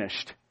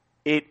finished.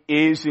 It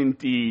is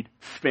indeed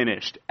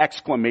finished.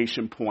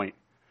 Exclamation point.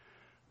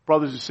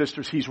 Brothers and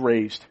sisters, he's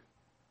raised.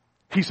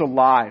 He's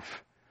alive.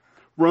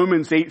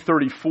 Romans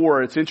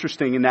 8:34, it's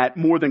interesting in that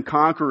more than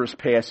conquerors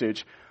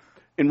passage.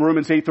 In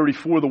Romans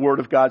 8:34, the Word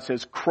of God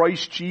says,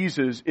 Christ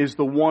Jesus is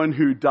the one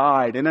who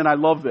died. And then I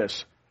love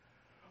this.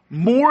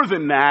 More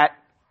than that,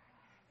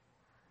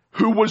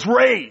 who was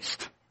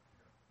raised.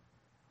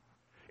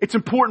 It's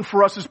important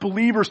for us as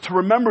believers to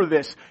remember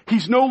this.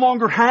 He's no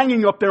longer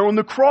hanging up there on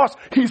the cross.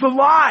 He's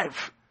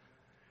alive.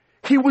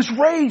 He was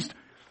raised.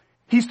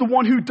 He's the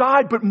one who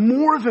died, but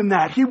more than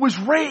that, he was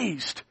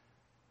raised.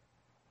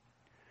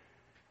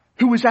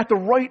 Who is at the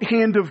right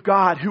hand of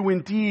God, who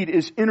indeed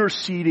is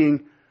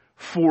interceding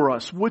for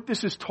us. What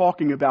this is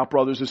talking about,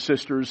 brothers and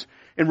sisters,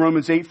 in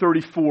Romans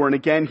 8:34, and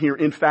again here,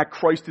 in fact,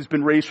 Christ has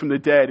been raised from the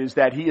dead, is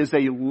that he is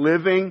a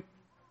living,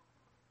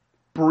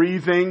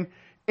 breathing,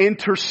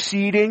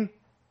 interceding,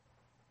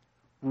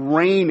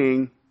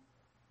 reigning,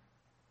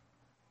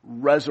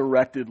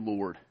 resurrected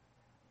Lord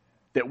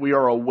that we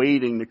are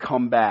awaiting to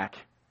come back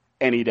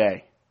any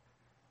day.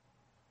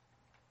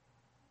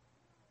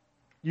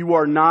 You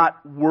are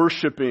not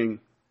worshiping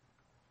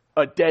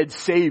a dead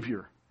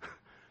Savior,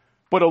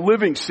 but a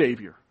living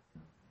Savior.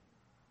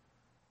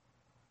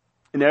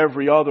 And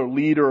every other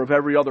leader of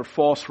every other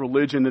false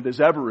religion that has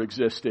ever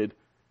existed,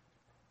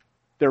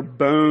 their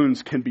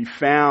bones can be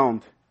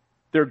found.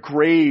 Their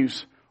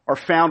graves are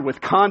found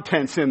with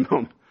contents in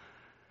them.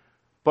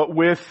 But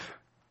with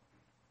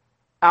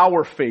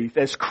our faith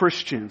as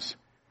Christians,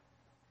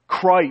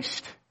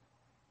 Christ,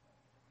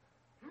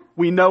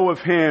 we know of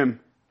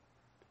him,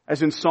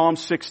 as in Psalm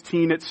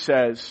 16 it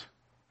says,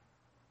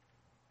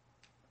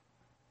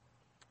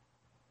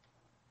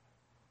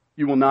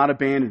 you will not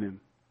abandon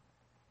him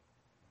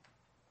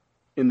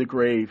in the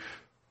grave.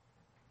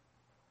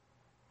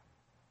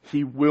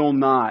 He will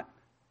not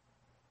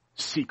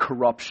see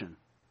corruption.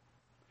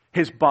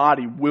 His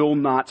body will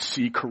not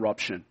see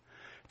corruption.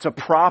 It's a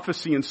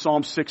prophecy in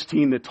Psalm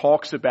 16 that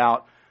talks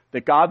about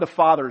that God the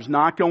Father is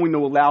not going to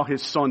allow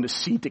his Son to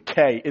see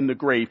decay in the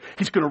grave.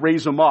 He's going to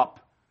raise him up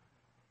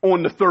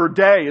on the third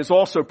day, is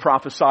also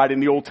prophesied in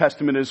the Old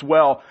Testament as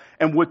well.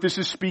 And what this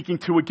is speaking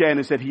to again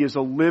is that he is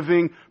a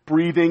living,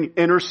 breathing,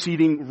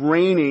 interceding,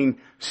 reigning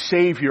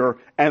Savior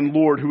and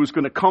Lord who is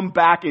going to come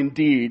back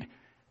indeed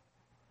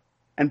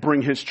and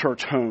bring his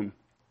church home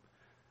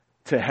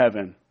to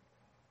heaven.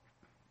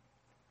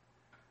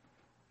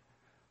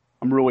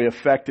 I'm really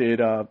affected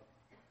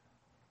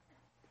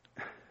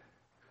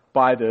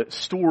by the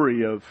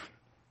story of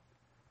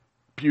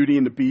Beauty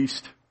and the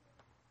Beast.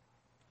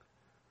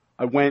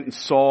 I went and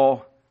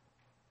saw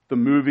the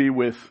movie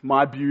with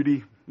my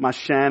beauty, my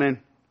Shannon,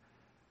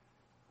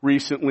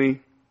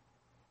 recently.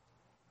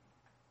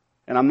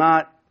 And I'm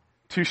not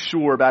too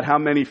sure about how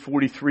many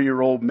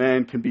 43-year-old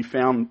men can be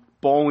found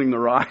bawling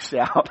their eyes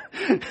out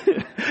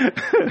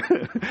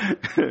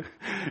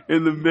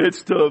in the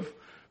midst of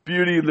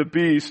Beauty and the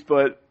Beast,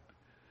 but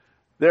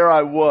there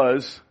I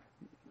was,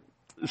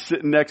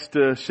 sitting next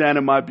to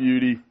Shannon, my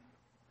beauty,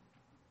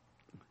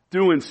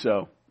 doing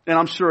so. And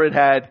I'm sure it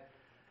had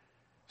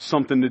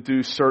something to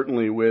do,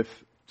 certainly, with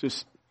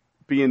just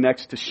being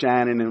next to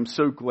Shannon. And I'm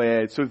so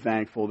glad, so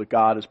thankful that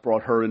God has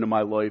brought her into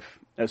my life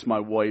as my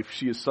wife.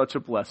 She is such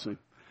a blessing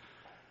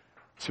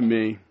to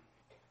me.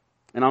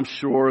 And I'm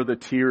sure the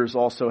tears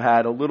also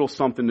had a little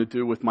something to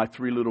do with my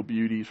three little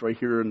beauties right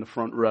here in the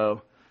front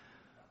row.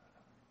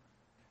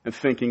 And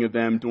thinking of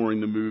them during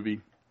the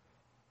movie.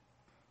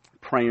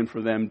 Praying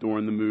for them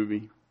during the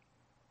movie.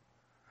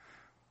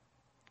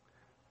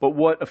 But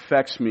what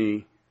affects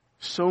me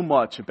so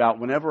much about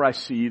whenever I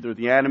see either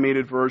the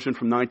animated version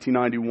from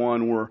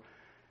 1991 or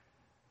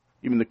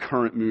even the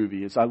current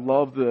movie is I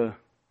love the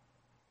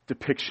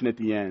depiction at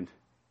the end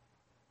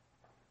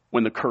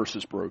when the curse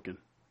is broken.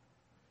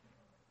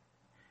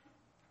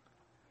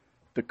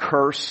 The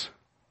curse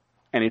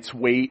and its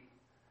weight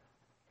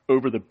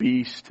over the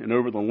beast and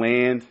over the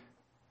land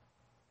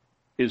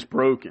is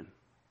broken.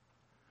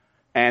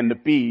 And the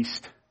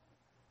beast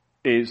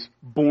is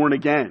born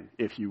again,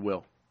 if you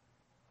will.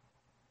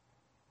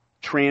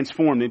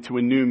 Transformed into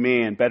a new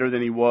man, better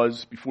than he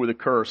was before the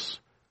curse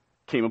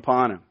came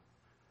upon him.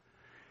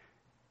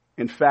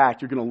 In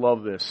fact, you're going to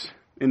love this.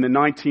 In the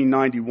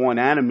 1991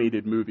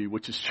 animated movie,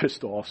 which is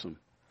just awesome,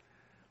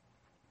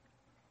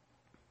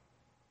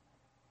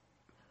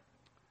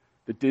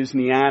 the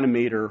Disney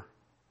animator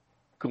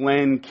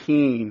Glenn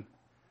Keane,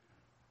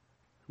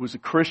 who was a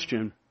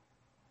Christian,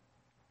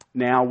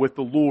 now with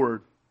the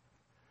Lord,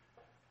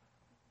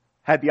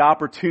 had the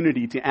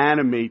opportunity to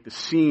animate the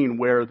scene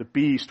where the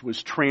beast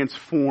was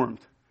transformed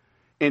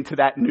into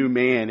that new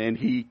man, and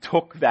he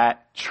took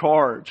that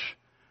charge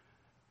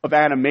of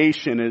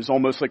animation as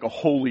almost like a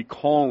holy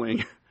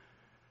calling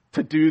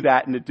to do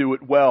that and to do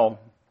it well.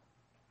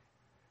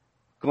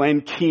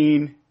 Glenn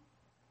Keane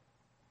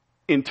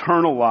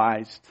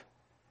internalized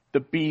the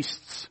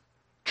beast's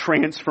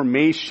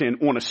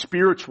transformation on a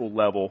spiritual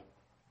level,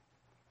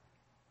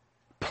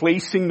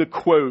 placing the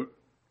quote,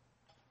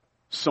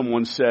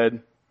 someone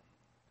said,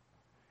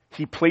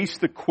 he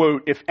placed the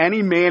quote, "If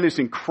any man is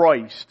in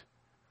Christ,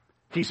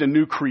 he's a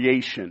new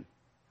creation,"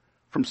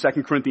 from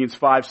 2 Corinthians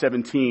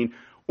 5:17,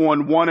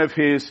 on one of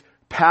his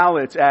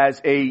pallets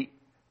as a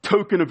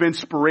token of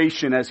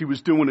inspiration as he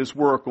was doing his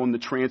work on the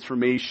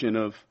transformation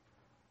of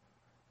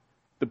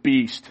the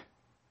beast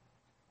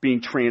being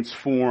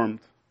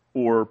transformed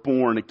or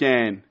born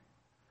again.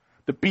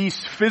 The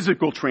beast's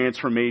physical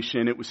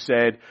transformation, it was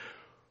said,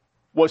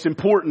 was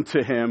important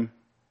to him,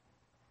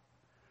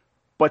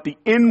 but the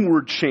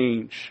inward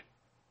change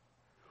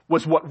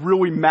was what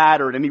really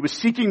mattered. And he was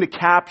seeking to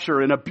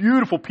capture in a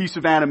beautiful piece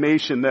of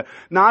animation,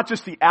 not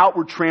just the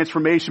outward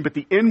transformation, but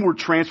the inward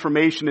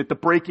transformation that the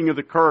breaking of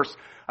the curse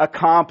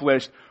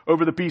accomplished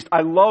over the beast.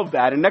 I love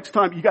that. And next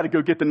time you got to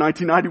go get the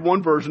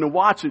 1991 version and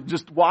watch it.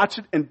 Just watch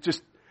it and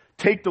just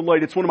take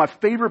delight. It's one of my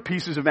favorite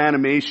pieces of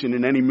animation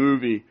in any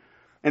movie,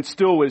 and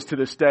still is to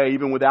this day,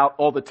 even without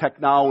all the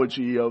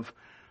technology of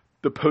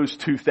the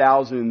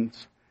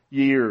post-2000s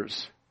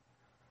years.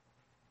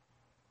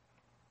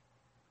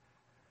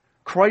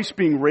 Christ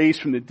being raised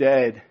from the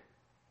dead,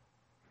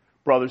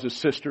 brothers and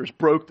sisters,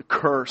 broke the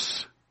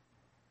curse.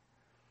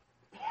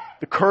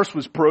 The curse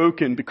was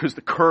broken because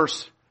the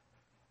curse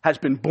has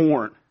been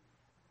born.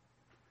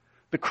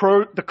 The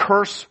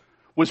curse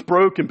was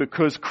broken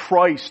because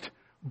Christ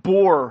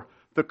bore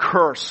the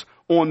curse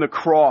on the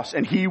cross,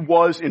 and he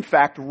was in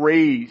fact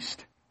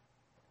raised.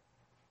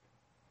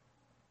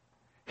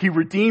 He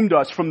redeemed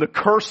us from the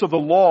curse of the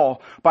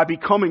law by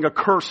becoming a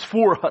curse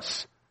for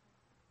us.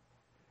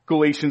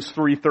 Galatians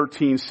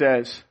 3:13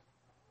 says.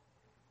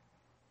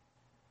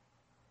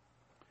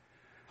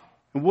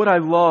 And what I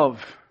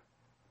love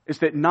is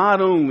that not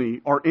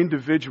only are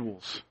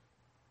individuals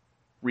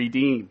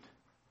redeemed,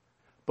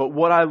 but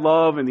what I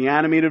love in the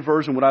animated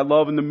version, what I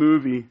love in the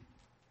movie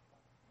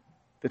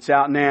that's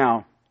out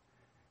now,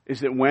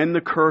 is that when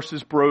the curse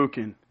is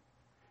broken,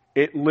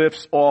 it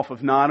lifts off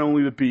of not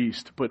only the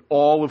beast, but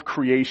all of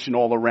creation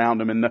all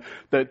around him. And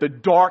the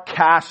dark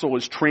castle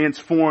is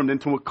transformed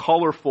into a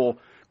colorful,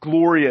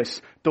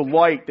 glorious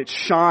delight that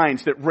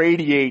shines, that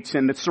radiates,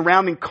 and the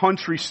surrounding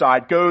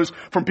countryside goes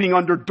from being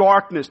under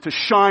darkness to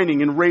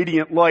shining in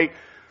radiant light.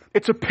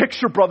 It's a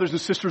picture, brothers and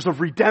sisters, of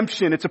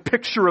redemption. It's a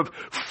picture of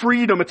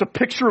freedom. It's a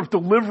picture of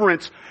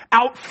deliverance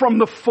out from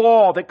the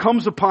fall that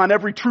comes upon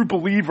every true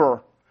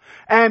believer,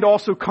 and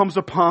also comes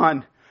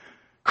upon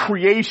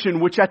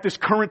creation, which at this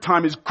current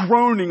time is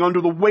groaning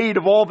under the weight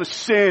of all the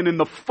sin and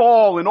the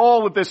fall and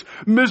all of this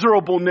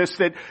miserableness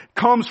that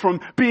comes from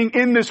being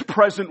in this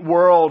present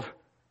world,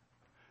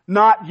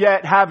 not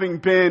yet having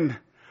been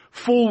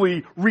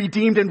fully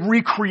redeemed and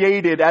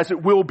recreated as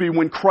it will be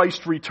when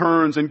Christ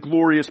returns in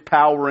glorious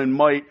power and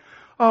might.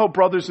 Oh,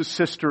 brothers and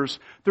sisters,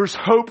 there's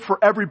hope for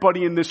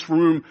everybody in this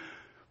room.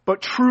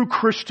 But true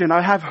Christian,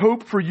 I have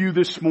hope for you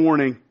this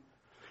morning.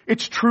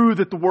 It's true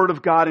that the Word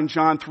of God in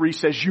John 3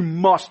 says you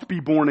must be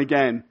born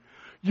again.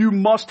 You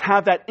must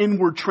have that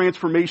inward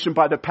transformation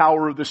by the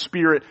power of the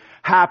Spirit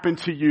happen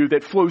to you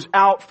that flows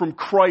out from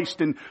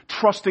Christ and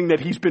trusting that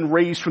He's been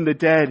raised from the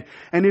dead.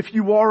 And if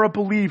you are a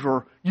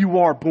believer, you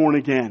are born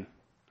again.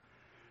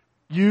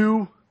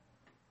 You,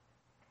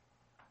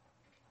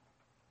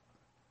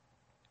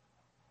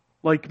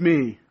 like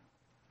me,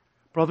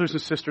 brothers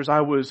and sisters,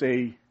 I was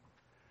a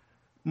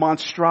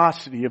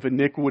monstrosity of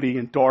iniquity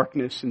and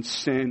darkness and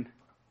sin.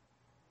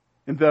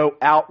 And though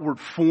outward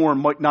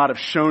form might not have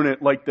shown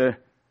it like the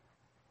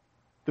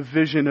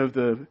vision of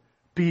the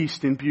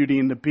beast in Beauty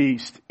and the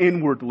Beast,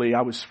 inwardly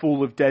I was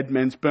full of dead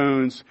men's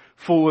bones,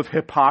 full of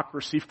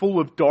hypocrisy, full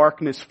of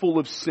darkness, full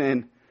of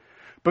sin.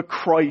 But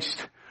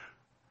Christ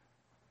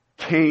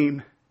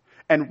came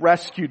and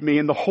rescued me,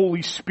 and the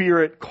Holy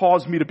Spirit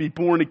caused me to be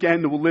born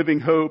again to a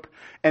living hope.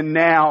 And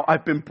now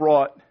I've been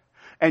brought,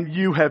 and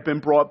you have been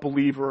brought,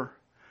 believer,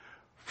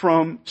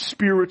 from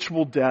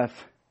spiritual death,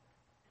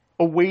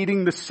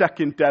 awaiting the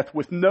second death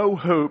with no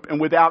hope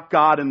and without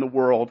God in the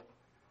world.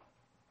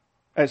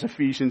 As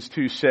Ephesians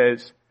 2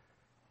 says,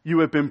 you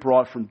have been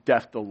brought from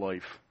death to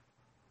life.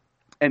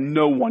 And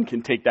no one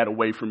can take that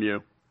away from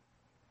you.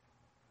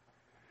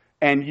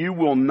 And you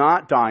will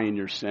not die in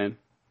your sin,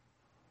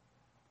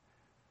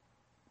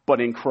 but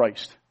in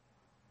Christ.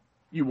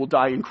 You will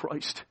die in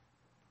Christ.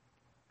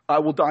 I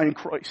will die in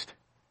Christ.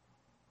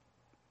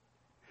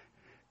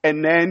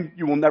 And then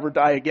you will never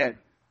die again.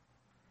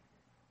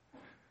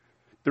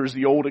 There's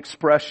the old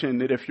expression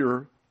that if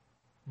you're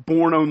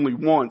born only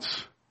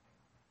once,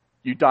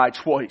 you die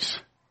twice.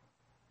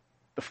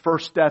 The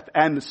first death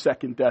and the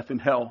second death in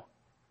hell.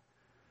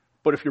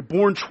 But if you're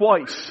born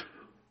twice,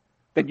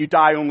 then you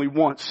die only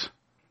once.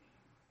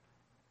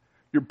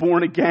 You're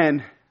born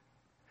again,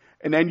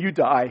 and then you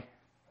die.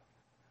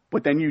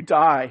 But then you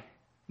die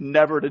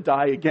never to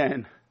die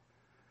again.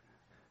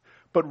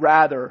 But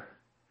rather,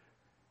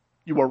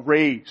 you are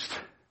raised,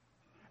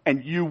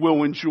 and you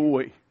will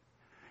enjoy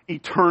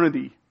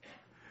eternity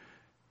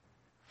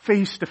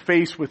face to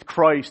face with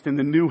Christ in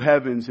the new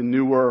heavens and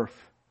new earth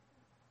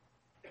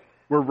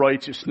where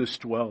righteousness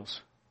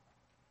dwells.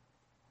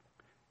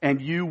 And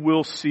you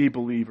will see,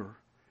 believer,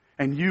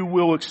 and you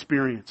will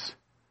experience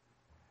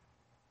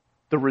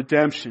the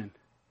redemption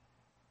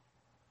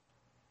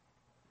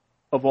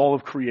of all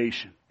of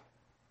creation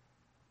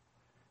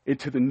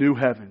into the new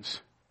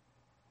heavens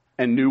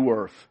and new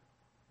earth.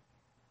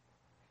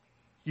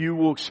 You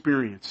will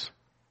experience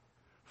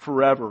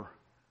forever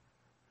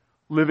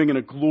living in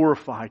a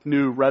glorified,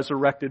 new,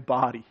 resurrected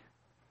body,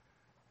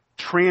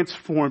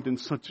 transformed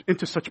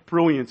into such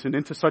brilliance and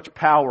into such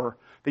power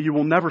that you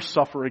will never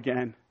suffer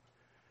again.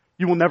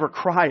 You will never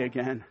cry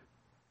again,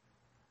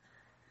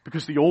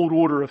 because the old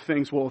order of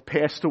things will have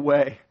passed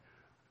away,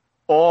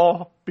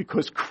 all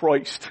because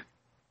Christ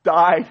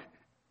died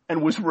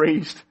and was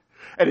raised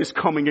and is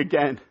coming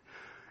again.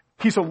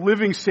 He's a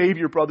living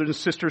Savior, brothers and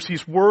sisters.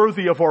 He's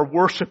worthy of our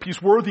worship.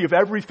 He's worthy of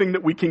everything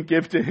that we can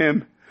give to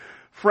Him.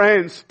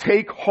 Friends,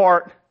 take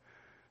heart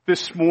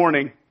this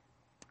morning.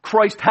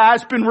 Christ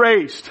has been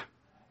raised.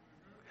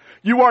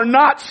 You are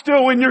not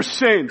still in your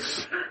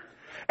sins.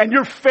 And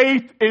your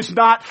faith is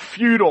not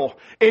futile.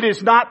 It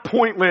is not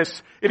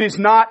pointless. It is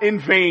not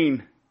in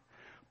vain.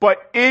 But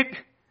it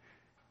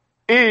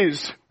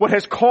is what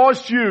has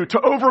caused you to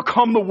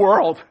overcome the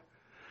world.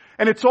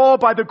 And it's all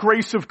by the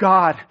grace of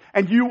God.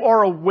 And you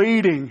are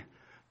awaiting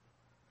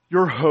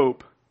your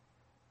hope.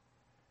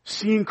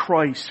 Seeing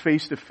Christ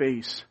face to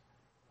face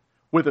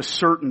with a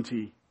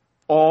certainty,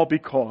 all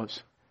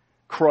because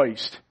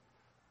Christ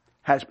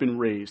has been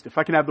raised. If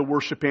I can have the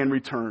worship band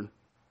return,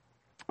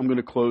 I'm going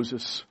to close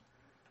this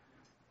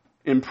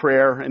in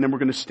prayer, and then we're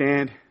going to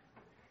stand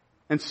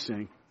and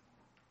sing.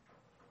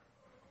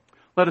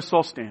 Let us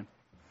all stand.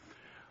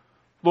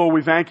 Lord,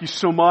 we thank you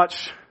so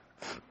much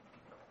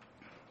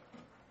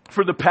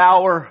for the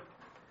power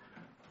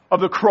of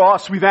the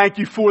cross. We thank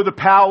you for the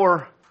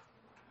power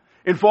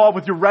involved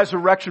with your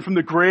resurrection from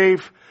the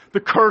grave. The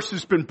curse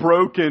has been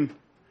broken.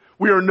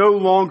 We are no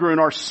longer in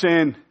our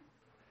sin.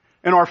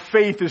 And our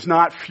faith is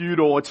not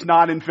futile. It's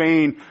not in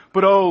vain.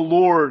 But oh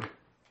Lord,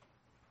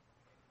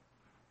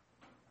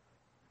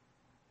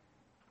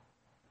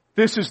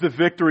 this is the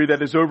victory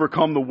that has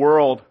overcome the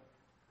world,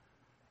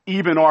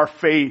 even our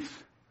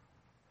faith.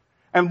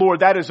 And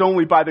Lord, that is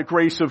only by the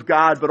grace of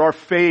God, but our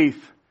faith,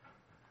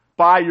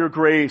 by your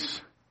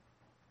grace,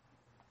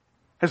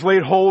 has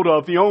laid hold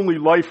of the only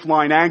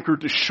lifeline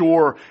anchored to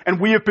shore. And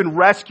we have been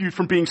rescued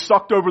from being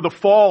sucked over the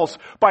falls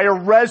by a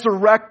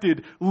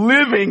resurrected,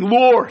 living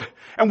Lord.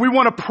 And we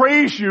want to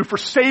praise you for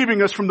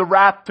saving us from the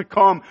wrath to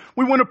come.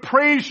 We want to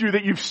praise you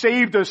that you've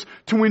saved us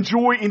to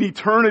enjoy in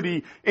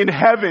eternity in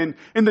heaven,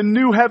 in the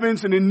new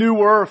heavens and in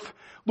new earth.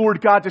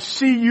 Lord God, to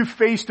see you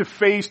face to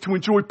face, to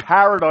enjoy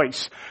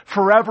paradise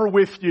forever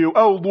with you.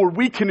 Oh Lord,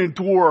 we can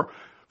endure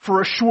for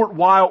a short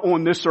while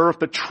on this earth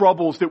the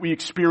troubles that we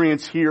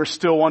experience here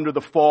still under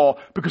the fall,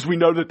 because we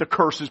know that the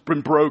curse has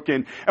been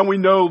broken. And we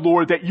know,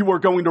 Lord, that you are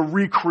going to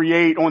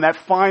recreate on that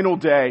final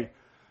day.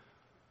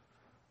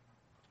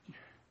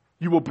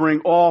 You will bring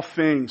all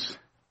things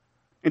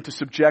into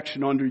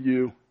subjection under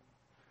you,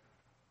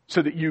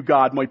 so that you,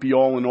 God, might be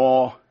all in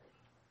all.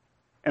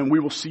 And we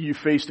will see you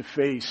face to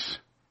face.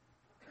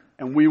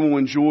 And we will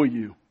enjoy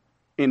you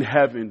in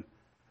heaven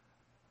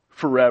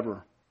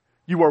forever.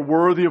 You are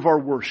worthy of our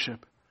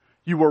worship.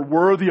 You are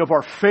worthy of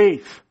our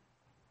faith.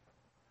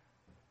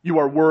 You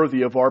are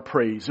worthy of our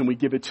praise. And we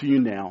give it to you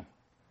now.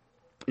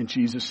 In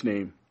Jesus'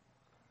 name,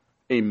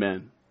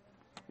 amen.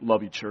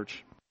 Love you,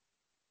 church.